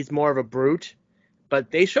him off like he's more of a brute.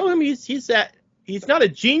 But they show him he's not a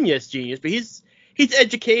genius, but he's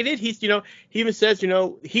educated. He even says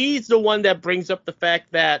he's the one that brings up the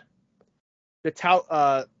fact that the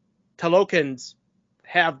Talokans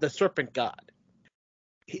have the serpent god.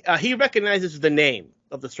 He recognizes the name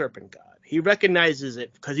of the serpent god. He recognizes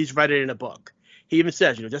it because he's read it in a book. He even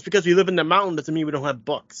says, just because we live in the mountain doesn't mean we don't have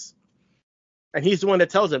books. And he's the one that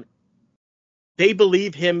tells him they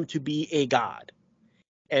believe him to be a god.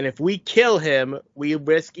 And if we kill him, we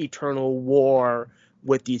risk eternal war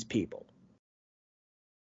with these people.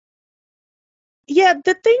 Yeah,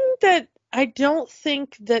 the thing that I don't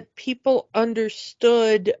think that people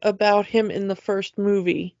understood about him in the first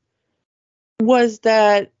movie was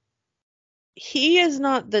that he is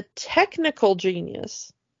not the technical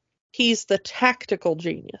genius, he's the tactical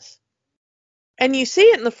genius. And you see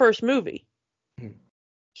it in the first movie. Mhm.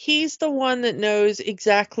 He's the one that knows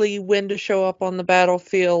exactly when to show up on the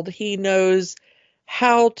battlefield. He knows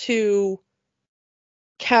how to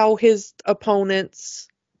cow his opponents.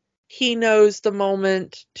 He knows the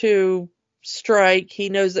moment to strike. He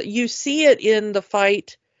knows that you see it in the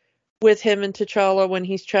fight with him and T'Challa when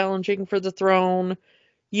he's challenging for the throne.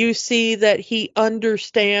 You see that he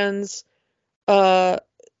understands when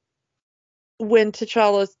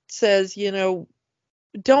T'Challa says,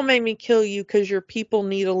 don't make me kill you because your people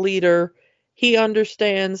need a leader. He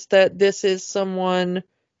understands that this is someone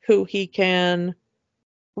who he can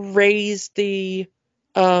raise the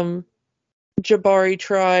Jabari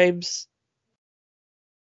tribe's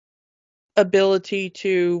ability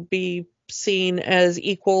to be seen as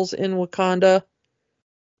equals in Wakanda.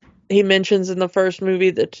 He mentions in the first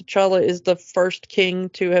movie that T'Challa is the first king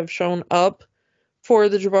to have shown up for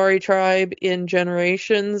the Jabari tribe in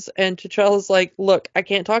generations, and T'Challa's like, look, I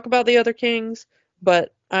can't talk about the other kings,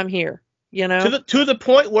 but I'm here, To the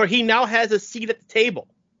point where he now has a seat at the table.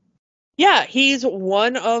 Yeah, he's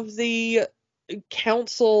one of the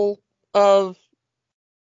council of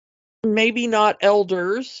maybe not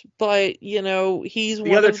elders, but he's The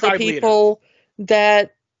one other of the tribe people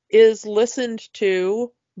that is listened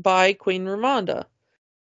to by Queen Ramonda.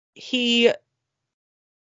 He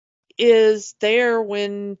is there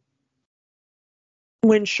when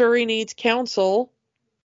Shuri needs counsel,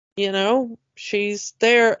 she's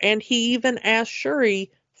there, and he even asked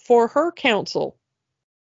Shuri for her counsel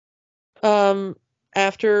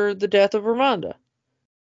after the death of Ramonda.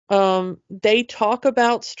 They talk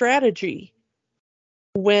about strategy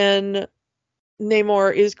when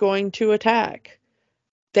Namor is going to attack.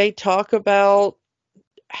 They talk about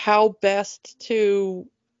how best to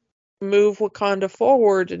move Wakanda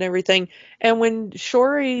forward and everything. And when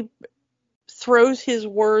Shuri throws his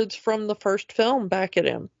words from the first film back at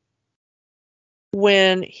him,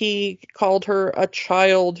 when he called her a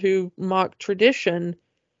child who mocked tradition,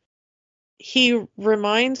 he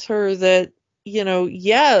reminds her that,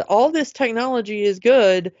 yeah, all this technology is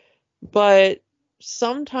good, but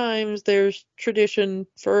sometimes there's tradition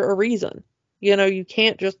for a reason. You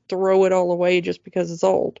can't just throw it all away just because it's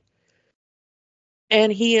old.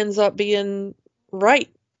 And he ends up being right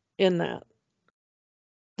in that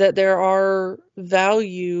there are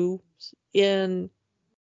values in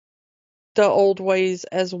the old ways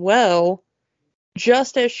as well,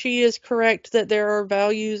 just as she is correct that there are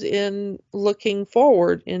values in looking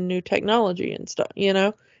forward in new technology and stuff.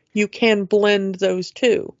 You can blend those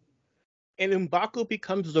two. And M'Baku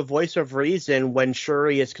becomes the voice of reason when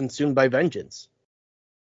Shuri is consumed by vengeance.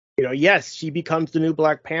 Yes, she becomes the new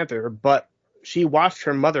Black Panther, but she watched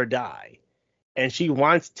her mother die, and she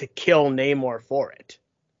wants to kill Namor for it.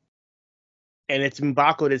 And it's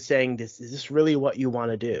M'Baku that's saying, is this really what you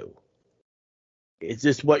want to do? Is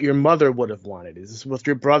this what your mother would have wanted? Is this what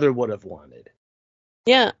your brother would have wanted?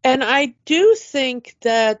 Yeah, and I do think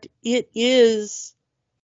that it is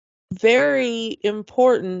very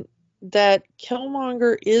important that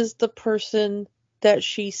Killmonger is the person that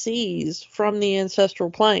she sees from the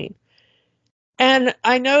ancestral plane. And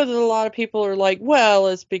I know that a lot of people are like, well,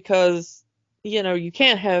 it's because, you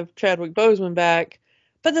can't have Chadwick Boseman back.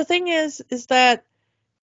 But the thing is that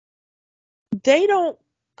they don't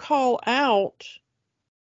call out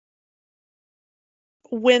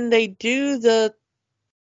when they do the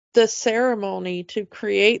ceremony to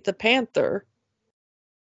create the Panther.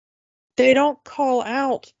 They don't call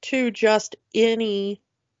out to just any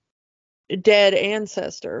dead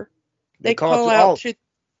ancestor. They call out to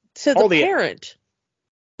the parent.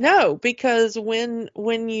 No, because when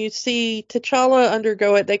you see T'Challa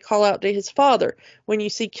undergo it, they call out to his father. When you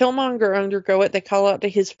see Killmonger undergo it, they call out to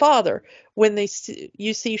his father. When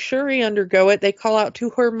you see Shuri undergo it, they call out to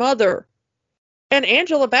her mother. And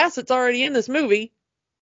Angela Bassett's already in this movie.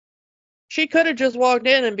 She could have just walked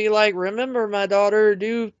in and be like, remember my daughter,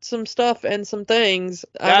 do some stuff and some things.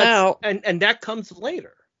 I'm out. And that comes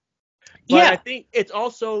later. But Yeah. I think it's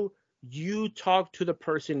also you talk to the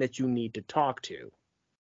person that you need to talk to.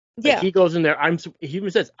 Like Yeah. he goes in there, he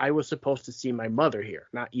even says, I was supposed to see my mother here,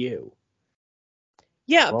 not you.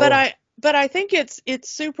 Yeah, but I think it's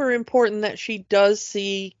super important that she does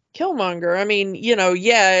see Killmonger. I mean,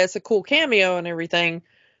 yeah, it's a cool cameo and everything,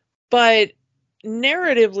 but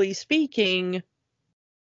narratively speaking,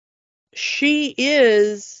 she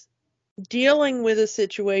is dealing with a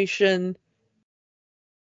situation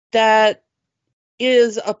that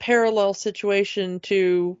is a parallel situation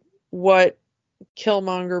to what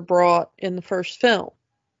Killmonger brought in the first film.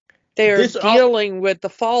 They're dealing with the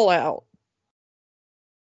fallout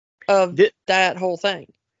of that whole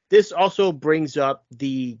thing. this also brings up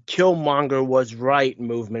the Killmonger was right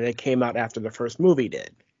movement that came out after the first movie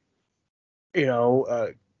did.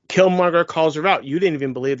 Killmonger calls her out. You didn't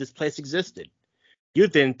even believe this place existed. You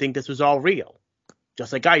didn't think this was all real,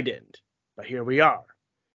 just like I didn't. But here we are.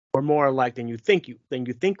 We're more alike than you think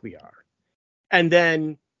we are. And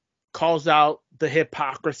then calls out the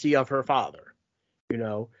hypocrisy of her father.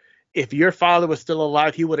 If your father was still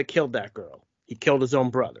alive, he would have killed that girl. He killed his own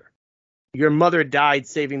brother. Your mother died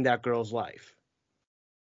saving that girl's life.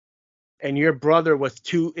 And your brother was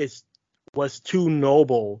too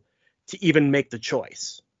noble to even make the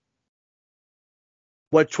choice.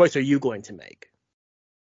 What choice are you going to make?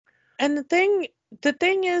 And the thing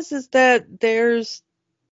is that there's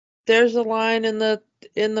a line in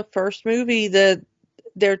the first movie that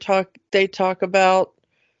they talk about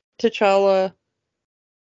T'Challa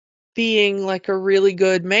being like a really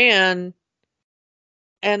good man,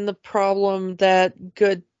 and the problem that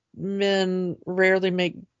good men rarely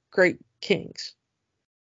make great kings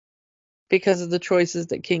because of the choices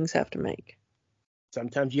that kings have to make.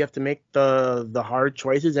 Sometimes you have to make the hard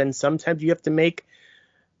choices, and sometimes you have to make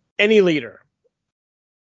any leader,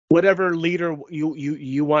 whatever leader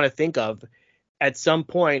you want to think of, at some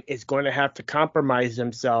point is going to have to compromise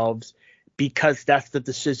themselves because that's the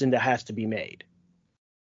decision that has to be made.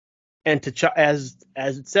 And as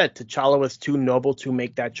it said, T'Challa was too noble to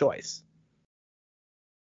make that choice.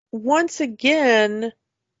 Once again,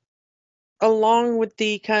 along with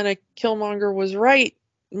the kind of Killmonger was right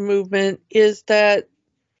movement, is that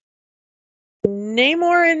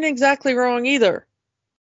Namor isn't exactly wrong either.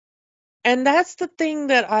 And that's the thing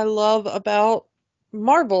that I love about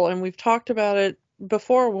Marvel, and we've talked about it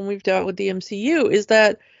before when we've dealt with the MCU, is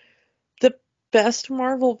that the best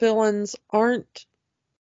Marvel villains aren't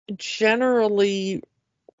generally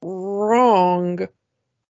wrong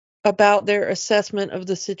about their assessment of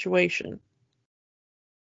the situation.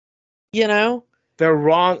 They're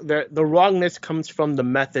wrong. The wrongness comes from the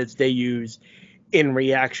methods they use in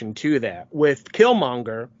reaction to that. With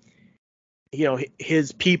Killmonger,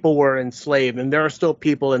 his people were enslaved, and there are still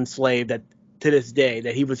people enslaved that to this day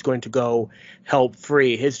that he was going to go help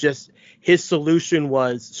free. His solution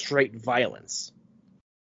was straight violence.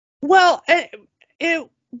 Well, it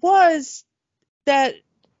was that,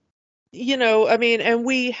 and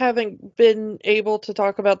we haven't been able to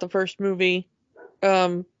talk about the first movie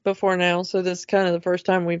before now, so this is kind of the first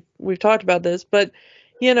time we've talked about this, but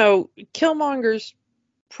Killmonger's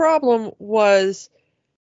problem was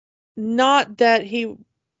not that he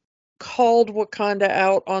called Wakanda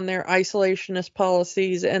out on their isolationist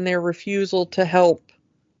policies and their refusal to help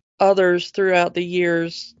others throughout the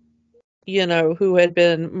years, who had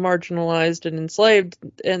been marginalized and enslaved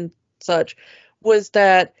and such, was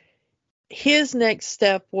that his next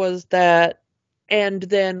step was that, and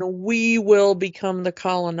then we will become the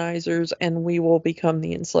colonizers and we will become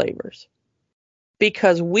the enslavers.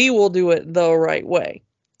 Because we will do it the right way.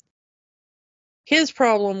 His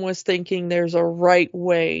problem was thinking there's a right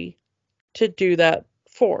way to do that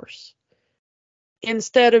force.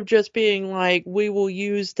 Instead of just being like, we will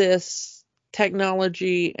use this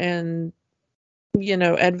technology and,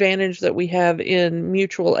 advantage that we have in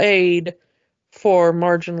mutual aid for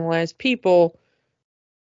marginalized people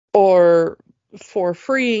or for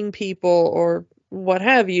freeing people or what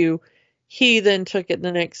have you, he then took it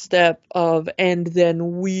the next step of, and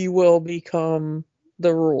then we will become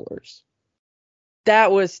the rulers.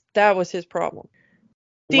 That was his problem.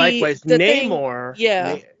 Likewise, Namor,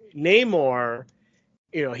 yeah. Namor,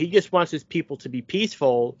 he just wants his people to be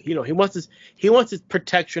peaceful. He wants his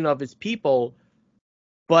protection of his people,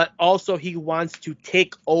 but also he wants to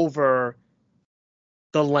take over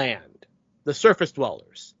the land, the surface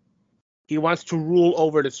dwellers. He wants to rule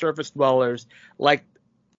over the surface dwellers, like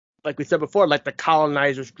we said before, like the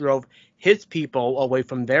colonizers drove his people away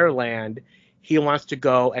from their land. He wants to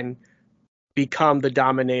go and become the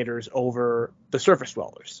dominators over the surface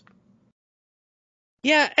dwellers.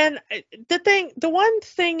 Yeah, and the one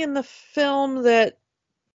thing in the film that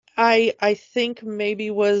I think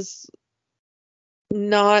maybe was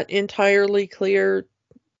not entirely clear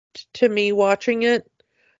to me watching it,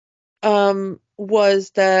 was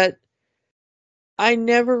that I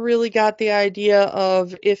never really got the idea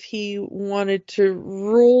of if he wanted to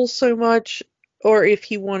rule so much or if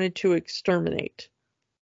he wanted to exterminate.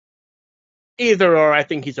 Either or, I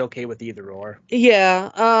think he's okay with either or. Yeah.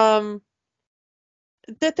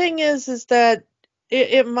 The thing is that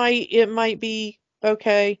it might be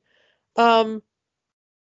okay. But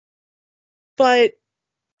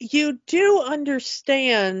you do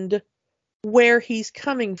understand where he's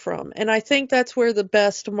coming from, and I think that's where the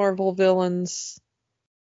best Marvel villains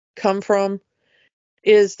come from,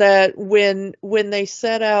 is that when they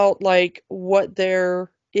set out like what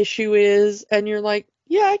their issue is, and you're like,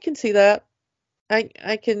 yeah, I can see that.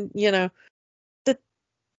 I can, the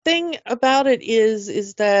thing about it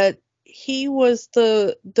is that he was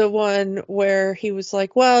the one where he was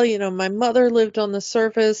like, well, my mother lived on the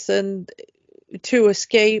surface, and to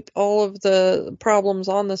escape all of the problems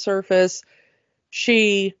on the surface,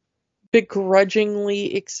 she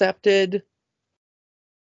begrudgingly accepted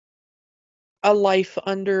a life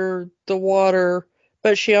under the water,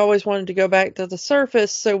 but she always wanted to go back to the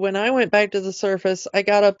surface. So when I went back to the surface, I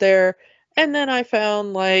got up there, and then I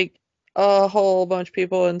found like a whole bunch of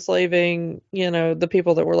people enslaving, the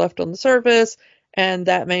people that were left on the surface, and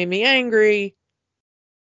that made me angry.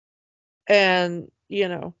 And,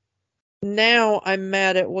 now I'm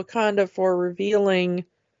mad at Wakanda for revealing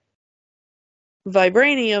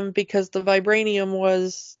vibranium, because the vibranium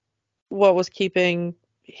was what was keeping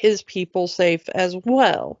his people safe as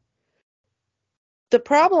well. The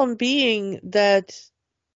problem being that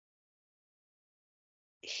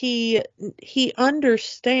he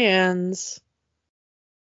understands,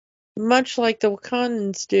 much like the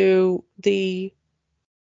Wakandans do, the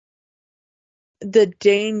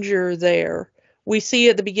danger there. We see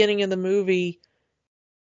at the beginning of the movie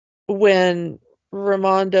when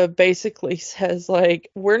Ramonda basically says, like,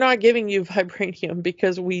 we're not giving you vibranium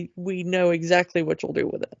because we know exactly what you'll do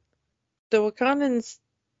with it. The Wakandans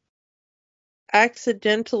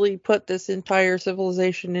accidentally put this entire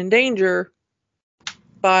civilization in danger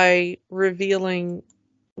by revealing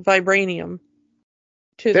vibranium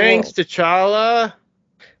to the Thanks, world. T'Challa.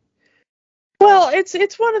 Well,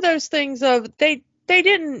 it's one of those things of they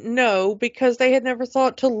didn't know because they had never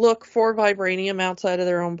thought to look for vibranium outside of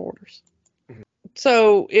their own borders. Mhm.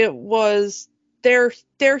 So it was their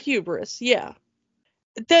hubris, yeah.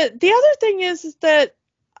 The other thing is that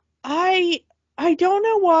I don't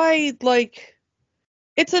know why, like,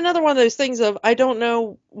 it's another one of those things of I don't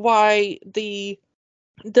know why the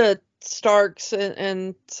Starks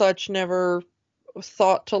and such never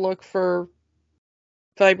thought to look for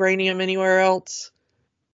vibranium anywhere else,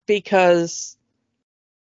 because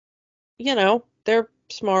they're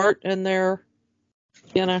smart and they're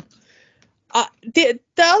you know the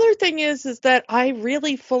other thing is that I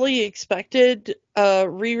really fully expected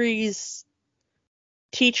Riri's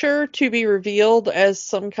teacher to be revealed as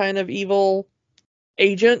some kind of evil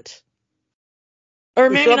agent, or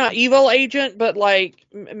We maybe saw not evil agent, but like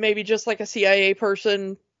maybe just like a CIA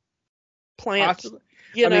person plant, possibly.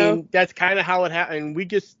 I know. mean, that's kind of how it happened. We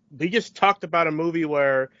just talked about a movie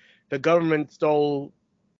where the government stole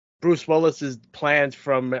Bruce Willis's plans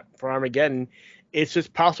for Armageddon. It's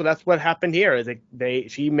just possible that's what happened here. Is like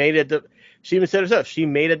she made it. She even said herself. She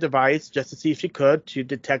made a device just to see if she could to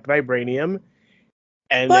detect vibranium,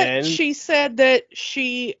 and But then she said that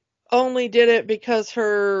she only did it because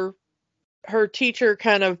her teacher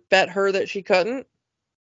kind of bet her that she couldn't.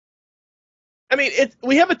 I mean,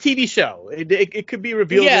 we have a TV show. It could be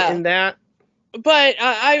revealed Yeah, in that. but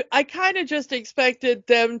I kind of just expected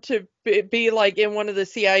them to be like in one of the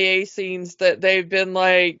CIA scenes that they've been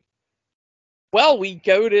like, well, we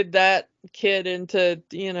goaded that kid into,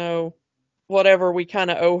 whatever we kind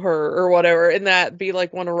of owe her or whatever, and that be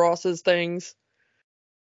like one of Ross's things,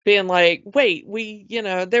 being like, wait,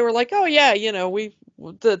 they were like, oh yeah, we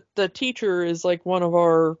the teacher is like one of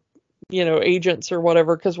our, agents or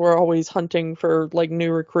whatever, because we're always hunting for like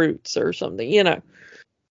new recruits or something.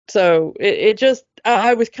 So it just,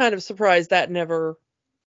 I was kind of surprised that never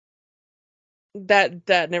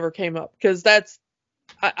came up, because that's,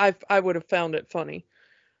 I would have found it funny,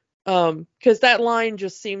 because that line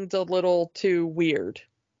just seemed a little too weird.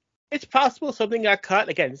 It's possible something got cut.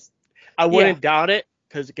 Again, I Yeah, wouldn't doubt it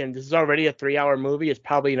because again, this is already a 3-hour movie. It's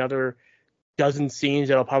probably another dozen scenes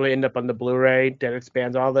that'll probably end up on the Blu-ray that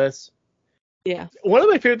expands all this. yeah. One of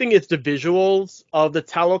my favorite things is the visuals of the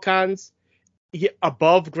Talokans.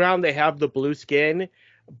 Above ground, they have the blue skin,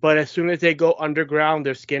 but as soon as they go underground,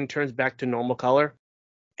 their skin turns back to normal color.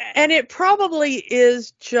 And it probably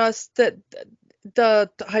is just that the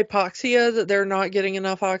hypoxia, that they're not getting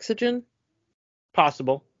enough oxygen,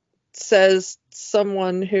 Possible. says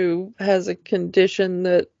someone who has a condition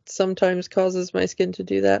that sometimes causes my skin to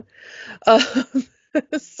do that. Um,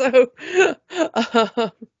 so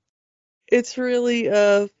it's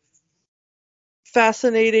really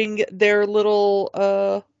fascinating, their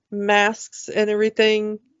little masks and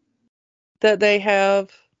everything that they have.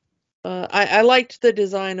 I liked the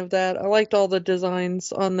design of that. I liked all the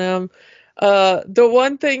designs on them. The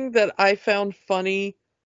one thing that I found funny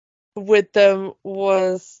with them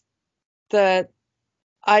was that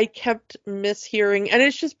I kept mishearing, and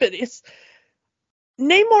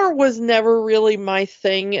Namor was never really my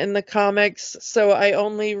thing in the comics, so I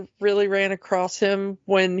only really ran across him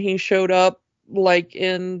when he showed up, like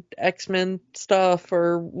in X-Men stuff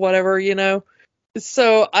or whatever,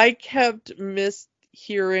 So I kept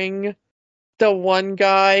mishearing the one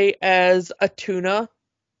guy as a tuna.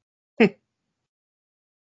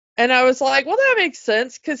 And I was like, well, that makes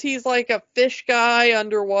sense, because he's like a fish guy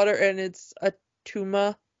underwater, and it's a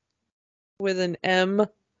tuma with an M.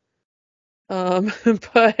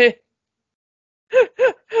 But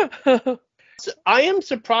So I am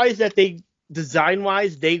surprised that they,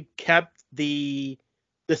 design-wise, they kept the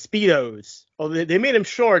Speedos. Oh, they made him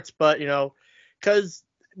shorts, but, because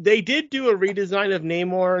they did do a redesign of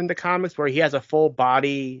Namor in the comics where he has a full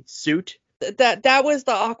body suit. that was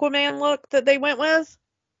the Aquaman look that they went with.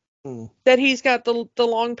 That he's got the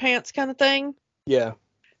long pants kind of thing. Yeah.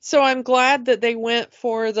 So I'm glad that they went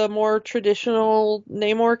for the more traditional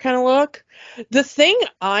Namor kind of look. The thing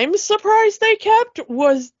I'm surprised they kept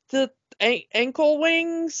was the ankle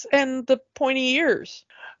wings and the pointy ears.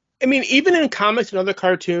 I mean, even in comics and other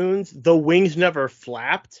cartoons, the wings never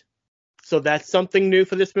flapped. So that's something new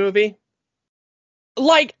for this movie.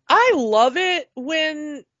 Like, I love it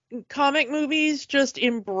when comic movies just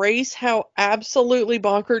embrace how absolutely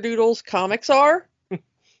bonkerdoodles comics are.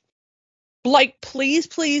 Like, please,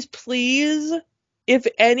 please, please, if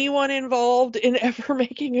anyone involved in ever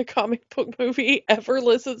making a comic book movie ever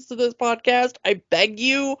listens to this podcast, I beg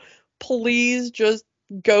you, please just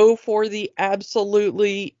go for the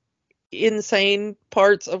absolutely insane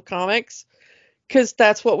parts of comics, because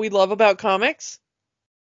that's what we love about comics.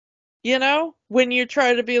 When you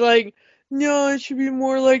try to be like, no, it should be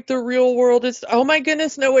more like the real world. It's, oh my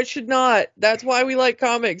goodness, no, it should not. That's why we like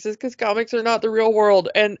comics, is because comics are not the real world,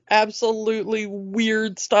 and absolutely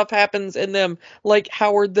weird stuff happens in them, like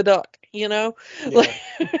Howard the Duck, Yeah.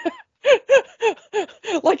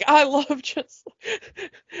 Like I love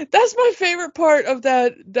that's my favorite part of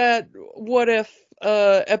that What If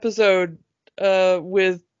episode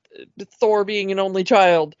with Thor being an only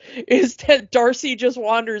child, is that Darcy just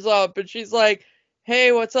wanders up and she's like,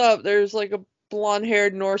 hey, what's up? There's like a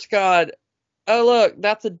blonde-haired Norse god. Oh, look,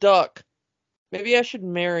 that's a duck. Maybe I should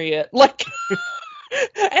marry it. Like,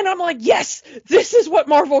 and I'm like, yes, this is what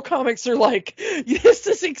Marvel Comics are like. This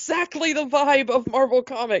is exactly the vibe of Marvel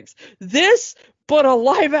Comics. This, but a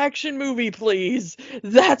live action movie, please.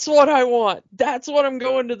 That's what I want. That's what I'm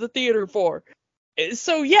going to the theater for.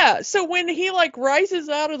 So yeah, so when he like rises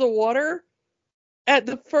out of the water at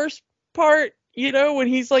the first part, when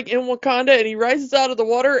he's like in Wakanda and he rises out of the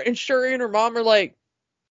water, and Shuri and her mom are like,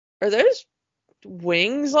 are those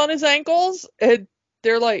wings on his ankles? And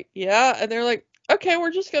they're like, yeah. And they're like, okay,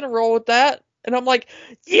 we're just gonna roll with that. And I'm like,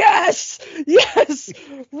 yes,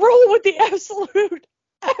 roll with the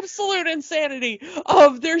absolute insanity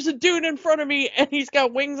of, there's a dude in front of me and he's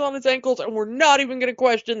got wings on his ankles, and we're not even going to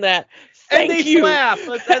question that. Thank you. Flap.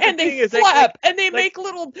 And they flap. And they make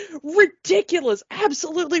little ridiculous,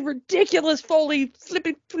 absolutely ridiculous Foley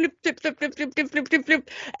flippy flip, flip, flip, flip, flip, flip, flip, flip, flip.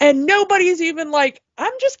 And nobody's even like,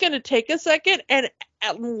 I'm just going to take a second and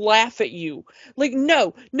laugh at you. Like,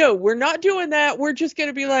 no, we're not doing that. We're just going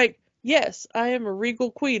to be like, yes, I am a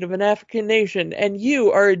regal queen of an African nation, and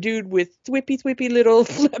you are a dude with thwippy little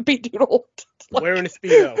flappy doodle. Wearing a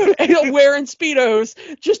Speedo. Wearing Speedos,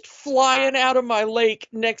 just flying out of my lake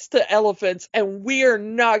next to elephants, and we are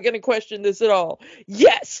not going to question this at all.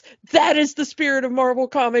 Yes, that is the spirit of Marvel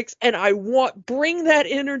Comics, and bring that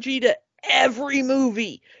energy to every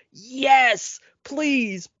movie. Yes,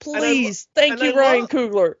 please. Thank you, Ryan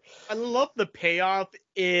Coogler. I love the payoff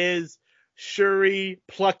is Shuri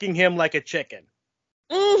plucking him like a chicken.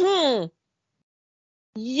 Mm-hmm.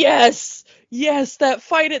 Yes, that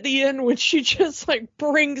fight at the end when she just like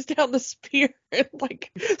brings down the spear and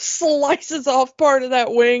like slices off part of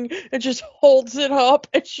that wing and just holds it up,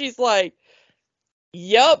 and she's like,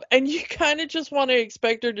 yup, and you kind of just want to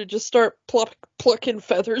expect her to just start plucking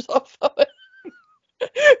feathers off of it.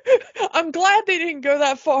 I'm glad they didn't go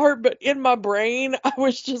that far, but in my brain I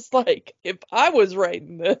was just like, if I was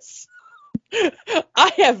writing this,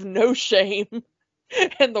 I have no shame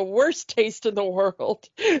and the worst taste in the world.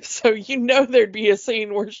 So there'd be a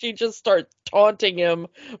scene where she just starts taunting him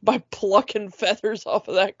by plucking feathers off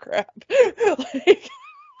of that crap. Like,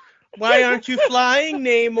 why aren't you flying,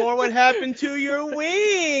 Namor? What happened to your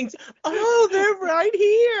wings? Oh, they're right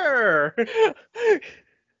here.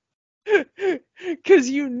 Because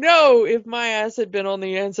if my ass had been on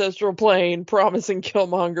the ancestral plane promising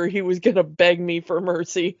Killmonger he was going to beg me for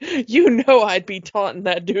mercy, I'd be taunting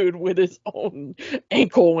that dude with his own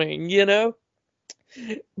ankle wing,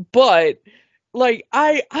 But like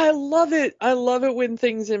I love it. I love it when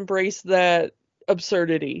things embrace that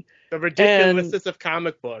absurdity. The And ridiculousness of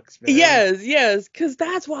comic books, man. yes, because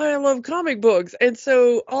that's why I love comic books. And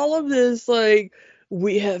so all of this, like,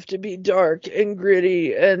 we have to be dark and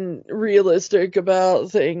gritty and realistic about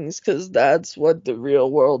things because that's what the real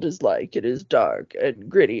world is like. It is dark and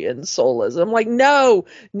gritty and soulless. I'm like, no,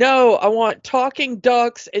 no, I want talking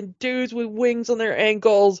ducks and dudes with wings on their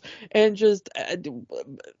ankles and just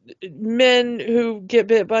men who get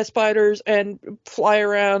bit by spiders and fly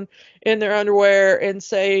around in their underwear and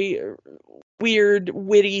say weird,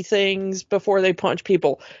 witty things before they punch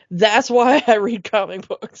people. That's why I read comic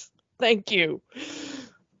books. Thank you.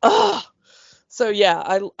 Ugh. So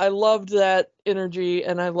yeah, I loved that energy,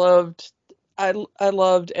 and I loved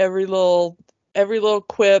every little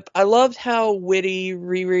quip. I loved how witty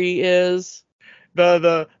Riri is.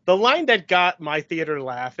 The line that got my theater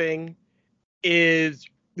laughing is,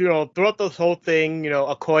 throughout this whole thing,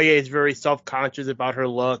 Okoye is very self-conscious about her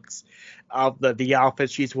looks, of the outfit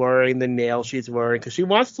she's wearing, the nails she's wearing, because she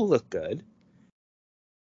wants to look good.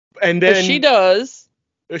 And Because she then does.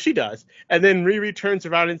 she does. And then Riri turns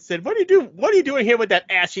around and said, What are you doing here with that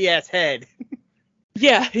ashy ass head?"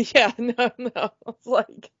 Yeah, yeah, no. It's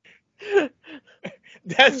like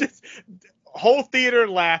That's just whole theater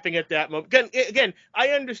laughing at that moment. Again, I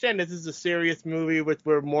understand this is a serious movie with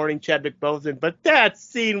we're mourning Chadwick Boseman, but that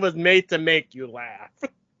scene was made to make you laugh.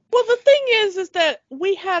 well, the thing is that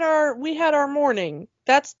we had our mourning.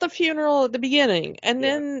 That's the funeral at the beginning, and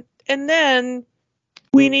Yeah. then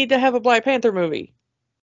we need to have a Black Panther movie.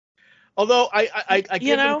 Although I You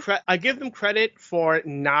give them know? I give them credit for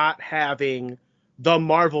not having the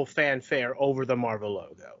Marvel fanfare over the Marvel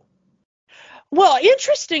logo. Well,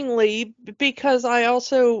 interestingly, because I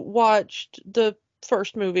also watched the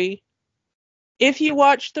first movie. If you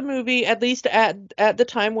watch the movie, at least at the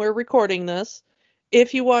time we're recording this,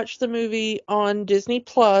 if you watch the movie on Disney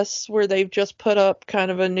Plus, where they've just put up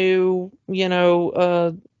kind of a new,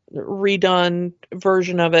 redone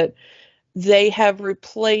version of it, they have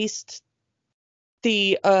replaced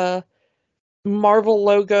the Marvel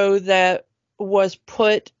logo that was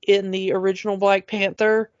put in the original Black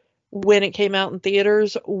Panther when it came out in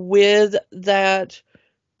theaters with that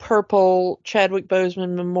purple Chadwick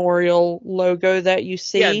Boseman Memorial logo that you Yeah,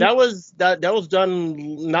 see. that was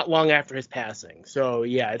done not long after his passing. So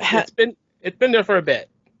yeah, Ha- it's been there for a bit.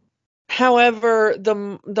 However,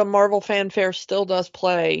 the Marvel fanfare still does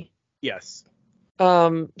play. Yes.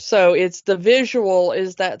 So it's the visual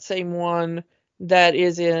is that same one that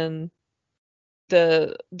is in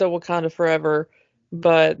the Wakanda Forever,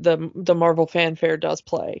 but the Marvel fanfare does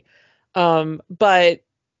play. But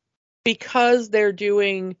because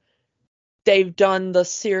they've done the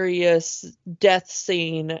serious death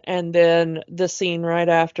scene, and then the scene right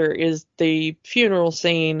after is the funeral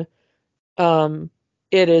scene.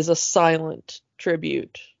 It is a silent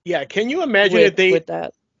tribute Yeah, can you imagine if with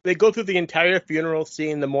that. they go through the entire funeral scene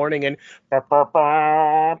in the morning and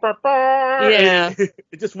Yeah.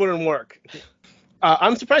 it just wouldn't work.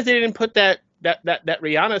 I'm surprised they didn't put that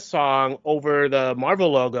Rihanna song over the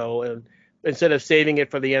Marvel logo instead of saving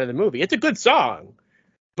it for the end of the movie. It's a good song,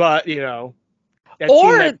 but that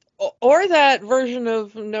scene that Or or that version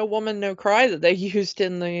of No Woman No Cry that they used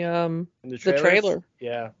in in the the trailers, trailer.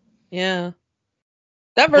 yeah. Yeah.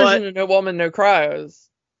 That But version of No Woman No Cry was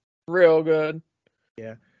real good.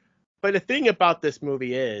 yeah, but the thing about this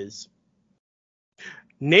movie is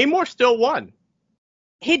Namor still won.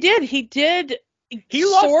 He did He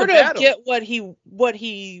lost the sort of battle. get what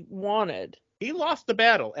he wanted. He lost the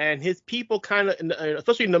battle, and his people kind of,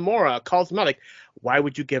 especially Namora, calls him out like, "Why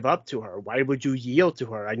would you give up to her? Why would you yield to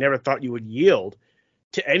her? I never thought you would yield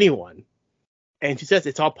to anyone." And she says,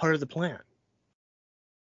 "It's all part of the plan.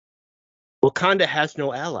 Wakanda has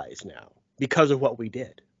no allies now because of what we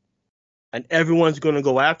did, and everyone's going to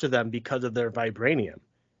go after them because of their vibranium.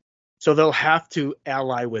 So they'll have to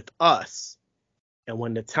ally with us, and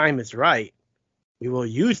when the time is right, we will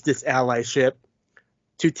use this allyship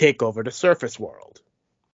to take over the surface world."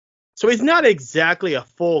 So he's not exactly a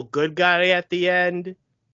full good guy at the end.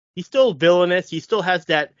 He's still villainous. He still has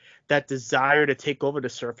that desire to take over the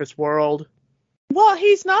surface world. Well,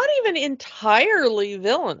 he's not even entirely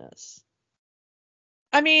villainous.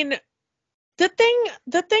 I mean, the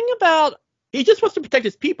thing about He just wants to protect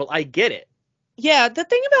his people. I get it. yeah, the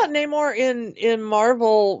thing about Namor in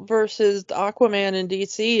Marvel versus Aquaman in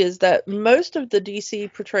DC is that most of the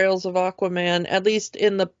DC portrayals of Aquaman, at least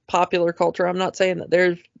in the popular culture, I'm not saying that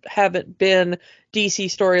there haven't been DC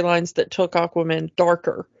storylines that took Aquaman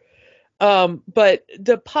darker. But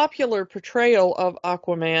the popular portrayal of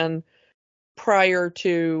Aquaman prior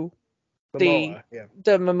to Momoa, yeah.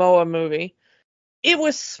 the Momoa movie. It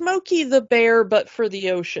was Smokey the Bear, but for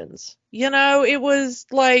the oceans. It was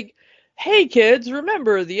like, hey kids,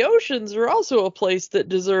 remember the oceans are also a place that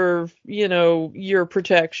deserve, your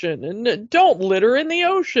protection, and don't litter in the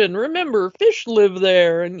ocean. Remember, fish live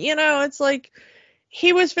there. And it's like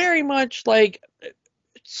he was very much like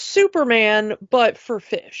Superman, but for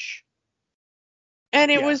fish. And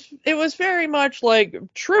it was very much like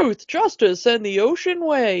truth, justice, and the ocean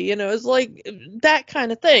way. It's like that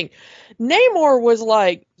kind of thing. Namor was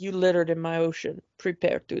like, you littered in my ocean,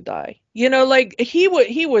 prepare to die. Like he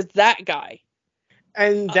was that guy.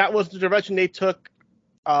 And that was the direction they took.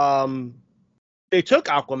 They took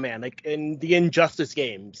Aquaman, like in the Injustice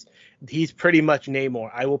games. He's pretty much Namor.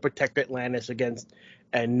 I will protect Atlantis against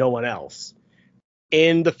and no one else.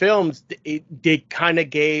 In the films, they kind of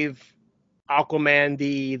gave Aquaman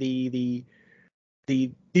the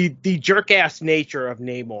jerk ass nature of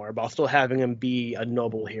Namor, while still having him be a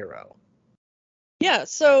noble hero. Yeah.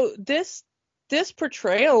 So this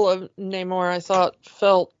portrayal of Namor, I thought,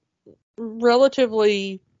 felt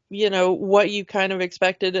relatively, what you kind of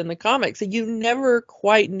expected in the comics. You never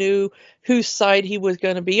quite knew whose side he was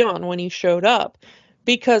going to be on when he showed up,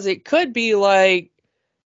 because it could be like,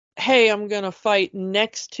 hey, I'm going to fight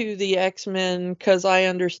next to the X-Men because I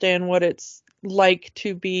understand what it's like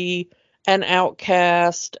to be an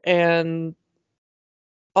outcast and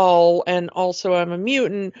also I'm a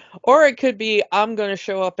mutant. Or it could be, I'm going to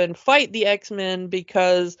show up and fight the X-Men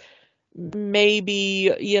because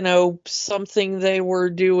maybe, something they were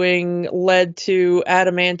doing led to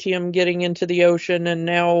adamantium getting into the ocean and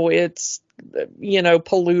now it's,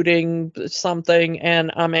 polluting something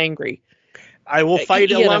and I'm angry. I will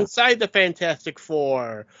fight alongside the Fantastic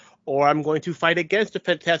Four, or I'm going to fight against the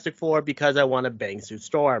Fantastic Four because I want to bang Sue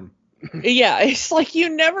Storm. Yeah, it's like you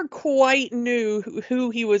never quite knew who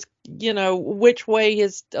he was, which way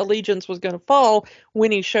his allegiance was going to fall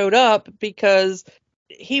when he showed up, because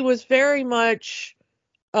he was very much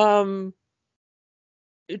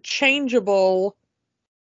changeable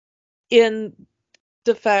in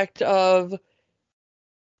the fact of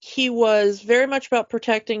he was very much about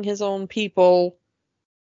protecting his own people,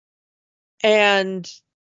 and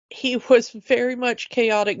he was very much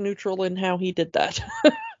chaotic neutral in how he did that.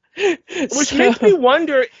 Which makes me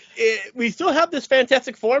wonder, we still have this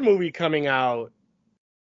Fantastic Four movie coming out.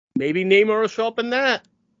 Maybe Namor will show up in that.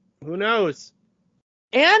 Who knows?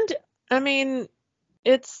 And, I mean,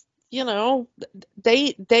 it's,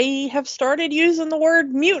 they have started using the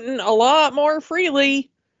word mutant a lot more freely.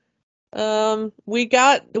 We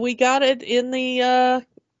got it in the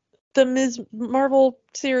Ms. Marvel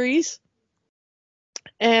series,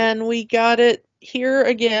 and we got it here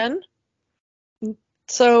again.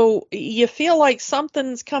 So you feel like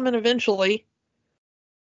something's coming eventually.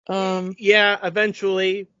 Yeah,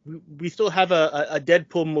 eventually. We still have a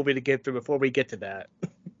Deadpool movie to get through before we get to that.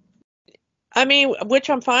 I mean, which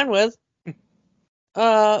I'm fine with.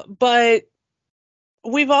 But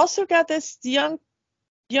we've also got this young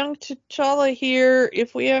T'Challa here.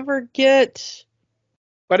 If we ever get,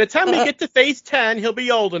 by the time we get to Phase 10, he'll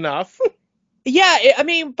be old enough. Yeah, I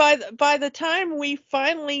mean, by the time we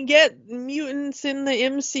finally get mutants in the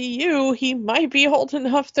MCU, he might be old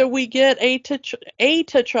enough that we get a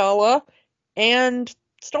T'Challa and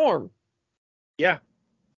Storm. Yeah.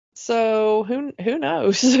 So who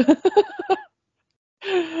knows?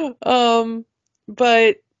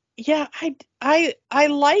 But yeah, I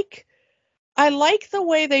like the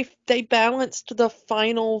way they balanced the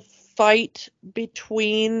final fight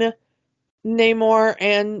between Namor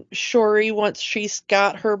and Shuri once she's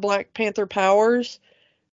got her Black Panther powers,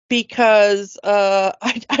 because I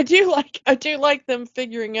do like them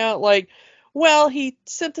figuring out, like, well, he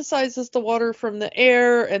synthesizes the water from the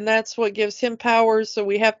air and that's what gives him powers, so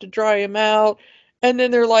we have to dry him out. And then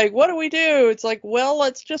they're like, what do we do? It's like, well,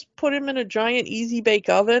 let's just put him in a giant easy bake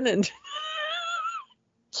oven and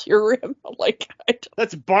cure him. Like,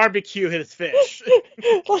 let's barbecue his fish.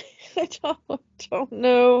 Like, I don't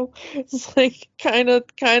know. It's like kind of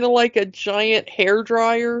like a giant hair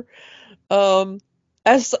dryer.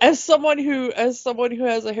 As someone who has a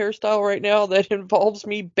hairstyle right now that involves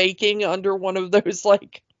me baking under one of those,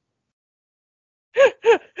 like,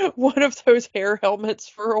 one of those hair helmets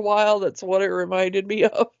for a while, that's what it reminded me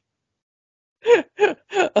of.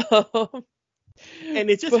 And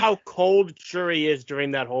it's just how cold Shuri is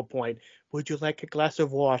during that whole point. Would you like a glass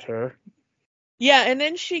of water? Yeah, and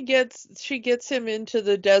then she gets him into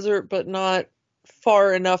the desert, but not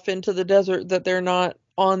far enough into the desert that they're not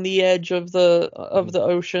on the edge of the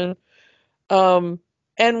ocean.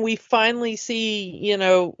 And we finally see,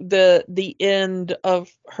 the end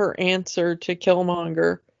of her answer to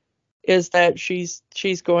Killmonger is that she's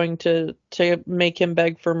going to make him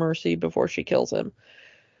beg for mercy before she kills him.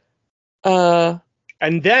 And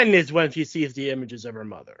then is when she sees the images of her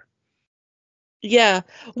mother. Yeah.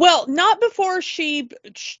 Well, not before she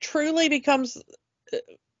truly becomes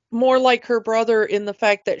more like her brother in the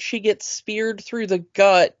fact that she gets speared through the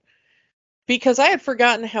gut. Because I had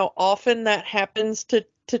forgotten how often that happens to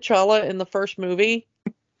T'Challa in the first movie.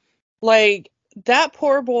 Like, that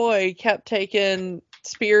poor boy kept taking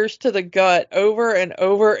spears to the gut over and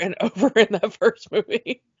over and over in that first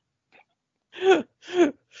movie.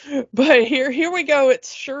 But here we go.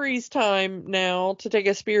 It's Shuri's time now to take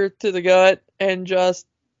a spear to the gut and just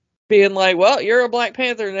being like, well, you're a Black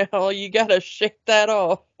Panther now. You gotta shake that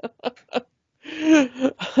off.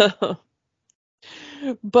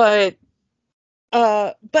 But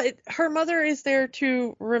her mother is there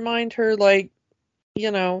to remind her, like,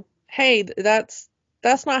 hey, that's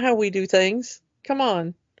not how we do things. Come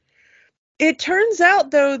on. It turns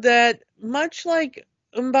out, though, that much like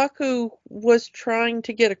M'Baku was trying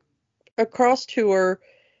to get across to her,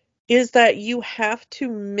 is that you have to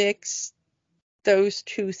mix those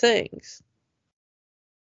two things.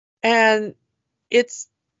 And it's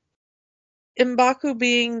M'Baku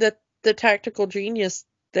being the tactical genius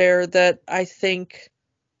there that I think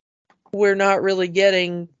we're not really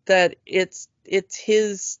getting, that it's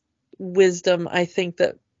his wisdom, I think,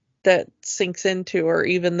 that sinks into her,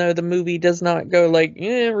 even though the movie does not go like,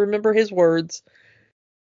 remember his words.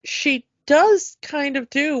 She does kind of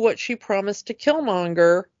do what she promised to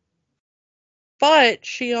Killmonger, but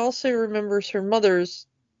she also remembers her mother's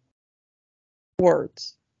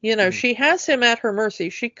words. She has him at her mercy.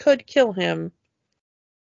 She could kill him,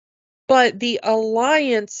 but the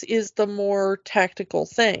alliance is the more tactical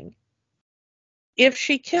thing. If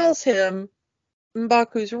she kills him,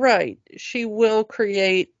 M'Baku's right. She will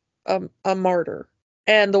create a martyr,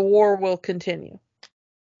 and the war will continue.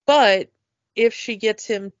 But if she gets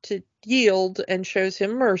him to yield and shows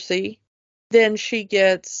him mercy, then she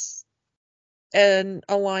gets an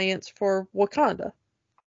alliance for Wakanda.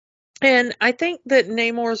 And I think that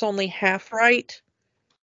Namor's only half right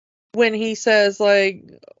when he says, like,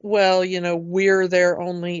 well, we're their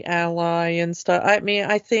only ally and stuff. I mean,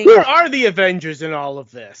 I think... Where are the Avengers in all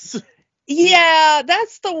of this? Yeah,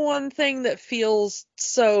 that's the one thing that feels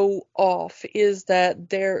so off, is that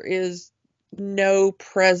there is no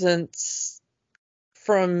presence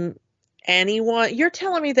from anyone. You're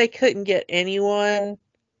telling me they couldn't get anyone?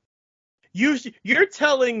 You're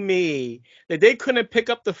telling me that they couldn't pick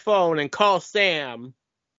up the phone and call Sam,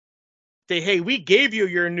 say, hey, we gave you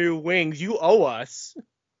your new wings, you owe us.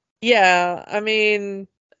 Yeah, I mean,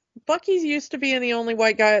 Bucky's used to being the only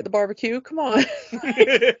white guy at the barbecue. Come on.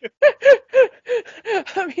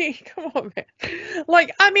 I mean, come on, man.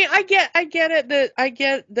 Like, I mean, I get that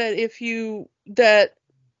if you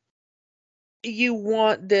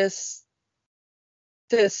want this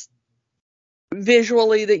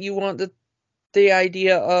visually, that you want the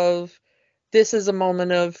idea of this is a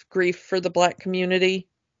moment of grief for the Black community,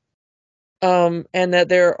 and that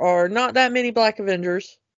there are not that many Black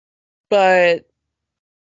Avengers, but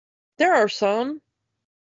there are some.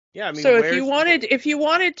 Yeah, I mean, so if you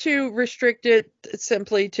wanted to restrict it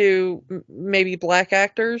simply to maybe Black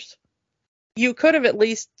actors, you could have at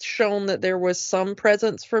least shown that there was some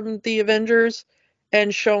presence from the Avengers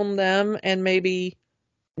and shown them, and maybe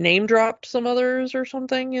name dropped some others or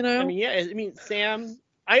something, I mean, yeah, I mean, Sam,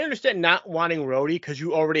 I understand not wanting Rhodey because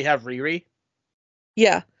you already have Riri.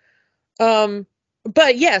 Yeah.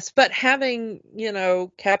 But yes, but having,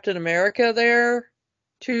 Captain America there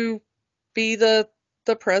to be the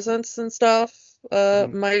presence and stuff,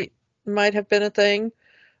 might have been a thing.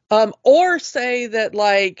 Or say that,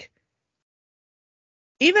 like,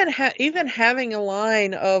 even having a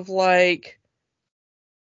line of, like,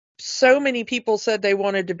 so many people said they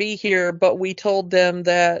wanted to be here, but we told them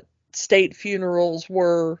that state funerals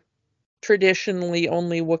were traditionally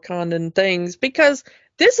only Wakandan things, because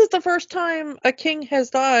this is the first time a king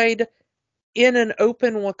has died in an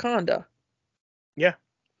open Wakanda. Yeah.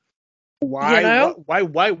 Why didn't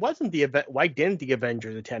the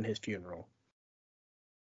Avengers attend his funeral?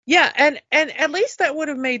 Yeah, and at least that would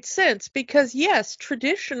have made sense, because yes,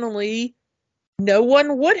 traditionally no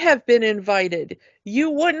one would have been invited.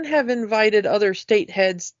 You wouldn't have invited other state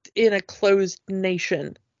heads in a closed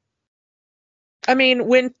nation. I mean,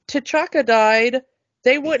 when T'Chaka died,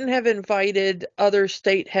 they wouldn't have invited other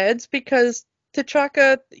state heads, because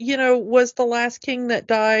T'Chaka, was the last king that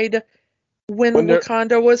died when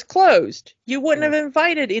Wakanda was closed. You wouldn't have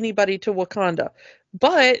invited anybody to Wakanda.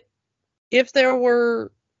 But if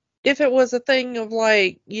it was a thing of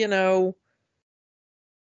like, you know,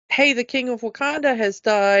 hey, the King of Wakanda has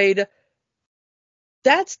died,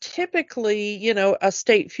 that's typically, you know, a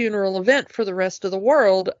state funeral event for the rest of the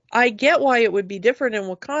world. I get why it would be different in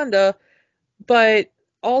Wakanda, but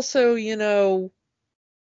also, you know,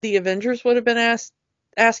 the Avengers would have been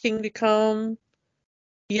asking to come.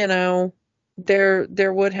 You know, there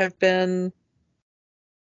would have been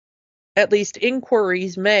at least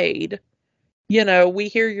inquiries made. You know, we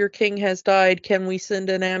hear your king has died. Can we send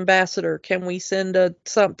an ambassador? Can we send a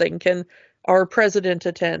something? Can our president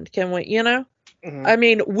attend? Can we, you know? Mm-hmm. I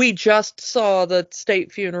mean, we just saw the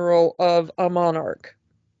state funeral of a monarch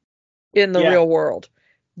in the real world.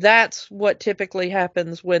 That's what typically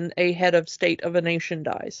happens when a head of state of a nation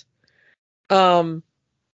dies. And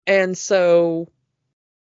so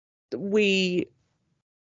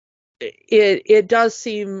it does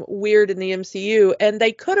seem weird in the MCU, and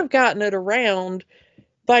they could have gotten it around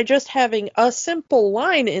by just having a simple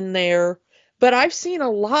line in there. But I've seen a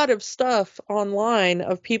lot of stuff online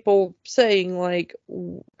of people saying, like,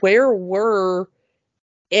 where were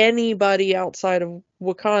anybody outside of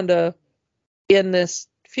Wakanda in this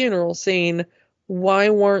funeral scene? Why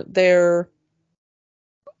weren't there,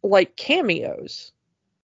 like, cameos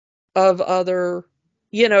of other,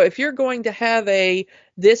 you know, if you're going to have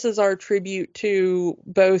this is our tribute to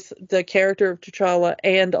both the character of T'Challa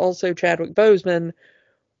and also Chadwick Boseman,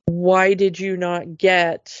 why did you not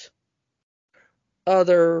get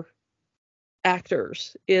other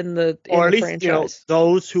actors in the or at least franchise? You know,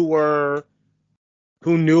 those who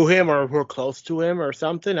knew him or who were close to him or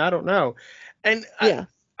something. I don't know. And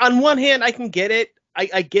on one hand, I can get it.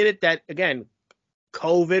 I get it that, again,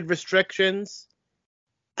 COVID restrictions.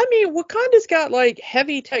 I mean, Wakanda's got like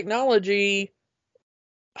heavy technology.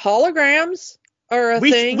 Holograms are a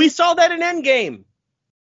thing. We saw that in Endgame.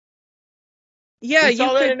 Yeah, we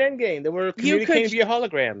saw that in Endgame. They were communicating via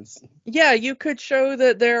holograms. Yeah, you could show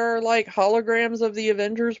that there are like holograms of the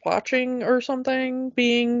Avengers watching or something,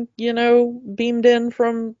 being, you know, beamed in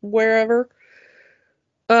from wherever.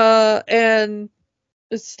 And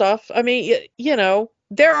stuff. I mean, you know,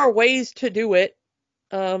 there are ways to do it.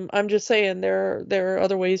 I'm just saying there are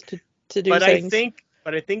other ways to do things.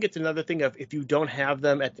 But I think it's another thing of, if you don't have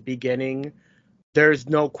them at the beginning, there's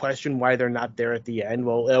no question why they're not there at the end.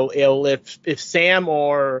 Well, if Sam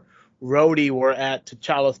or Rhodey were at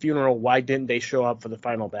T'Challa's funeral, why didn't they show up for the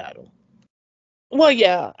final battle? Well,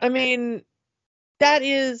 yeah. I mean, that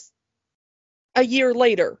is a year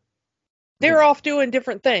later. They're off doing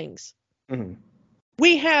different things. Mm-hmm.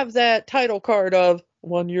 We have that title card of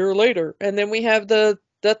 1 year later, and then we have the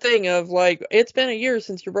thing of like, it's been a year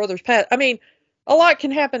since your brother's passed. I mean, a lot can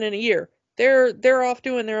happen in a year. They're off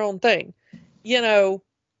doing their own thing. You know,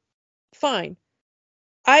 fine.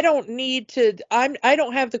 I don't need to. I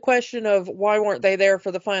don't have the question of why weren't they there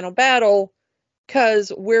for the final battle,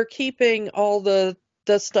 because we're keeping all the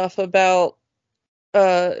stuff about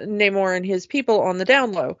Namor and his people on the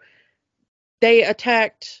down low. They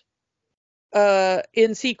attacked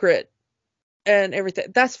in secret and everything.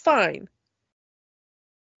 That's fine.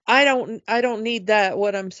 I don't need that.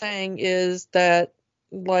 What I'm saying is that,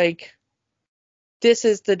 like, this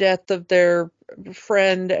is the death of their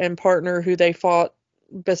friend and partner who they fought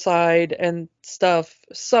beside and stuff.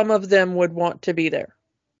 Some of them would want to be there.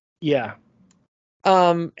 Yeah.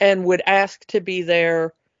 And would ask to be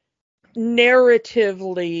there.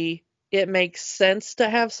 Narratively, it makes sense to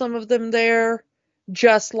have some of them there,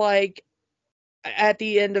 just like at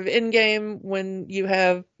the end of Endgame when you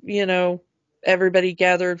have, you know, everybody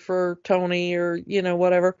gathered for Tony or, you know,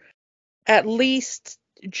 whatever. At least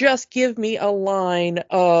just give me a line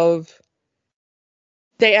of,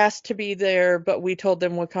 they asked to be there, but we told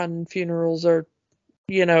them Wakandan funerals are,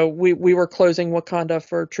 you know, we were closing Wakanda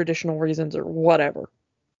for traditional reasons or whatever.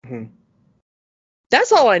 Mm-hmm.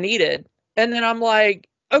 That's all I needed. And then I'm like,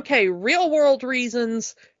 okay, real world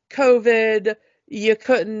reasons, COVID, you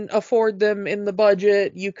couldn't afford them in the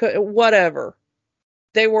budget, you could, whatever.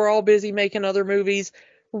 They were all busy making other movies.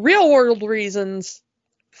 Real world reasons,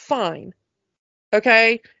 fine.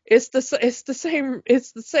 Okay? It's the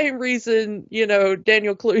same reason, you know,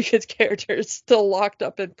 Daniel Kaluuya's character is still locked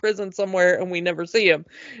up in prison somewhere and we never see him.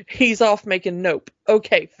 He's off making Nope.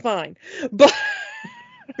 Okay, fine. But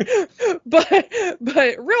but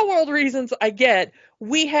real world reasons I get.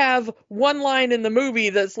 We have one line in the movie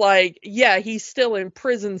that's like, yeah, he's still in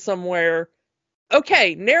prison somewhere.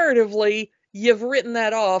 Okay, narratively, you've written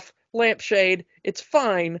that off, lampshade. It's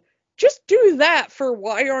fine. just do that for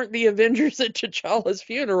why aren't the Avengers at T'Challa's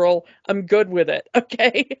funeral? I'm good with it,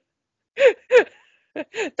 okay?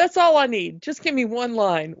 That's all I need. Just give me one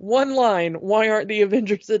line. One line. Why aren't the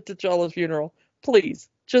Avengers at T'Challa's funeral? Please.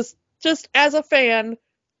 Just as a fan.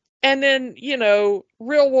 And then,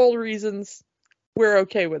 real world reasons, we're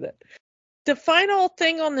okay with it. The final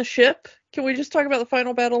thing on the ship, can we just talk about the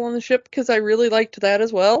final battle on the ship? Because I really liked that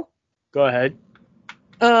as well. Go ahead.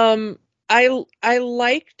 I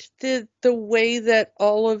liked the way that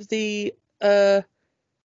all of the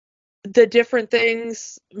different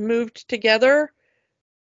things moved together.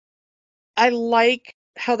 I like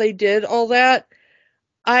how they did all that.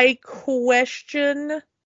 I question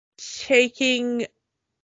taking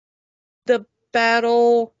the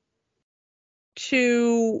battle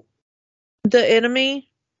to the enemy.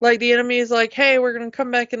 Like, the enemy is like, hey, we're going to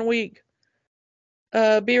come back in a week.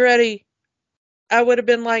 Be ready. I would have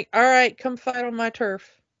been like, all right, come fight on my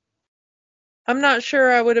turf. I'm not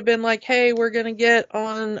sure I would have been like, hey, we're going to get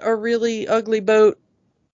on a really ugly boat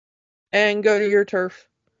and go to your turf.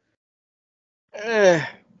 I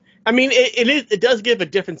mean, it does give a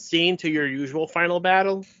different scene to your usual final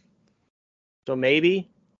battle. So maybe.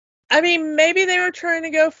 I mean, maybe they were trying to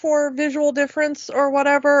go for visual difference or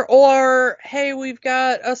whatever, or hey, we've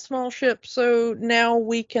got a small ship, so now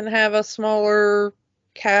we can have a smaller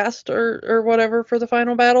cast or whatever for the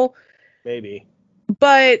final battle. Maybe.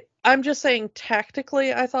 But I'm just saying,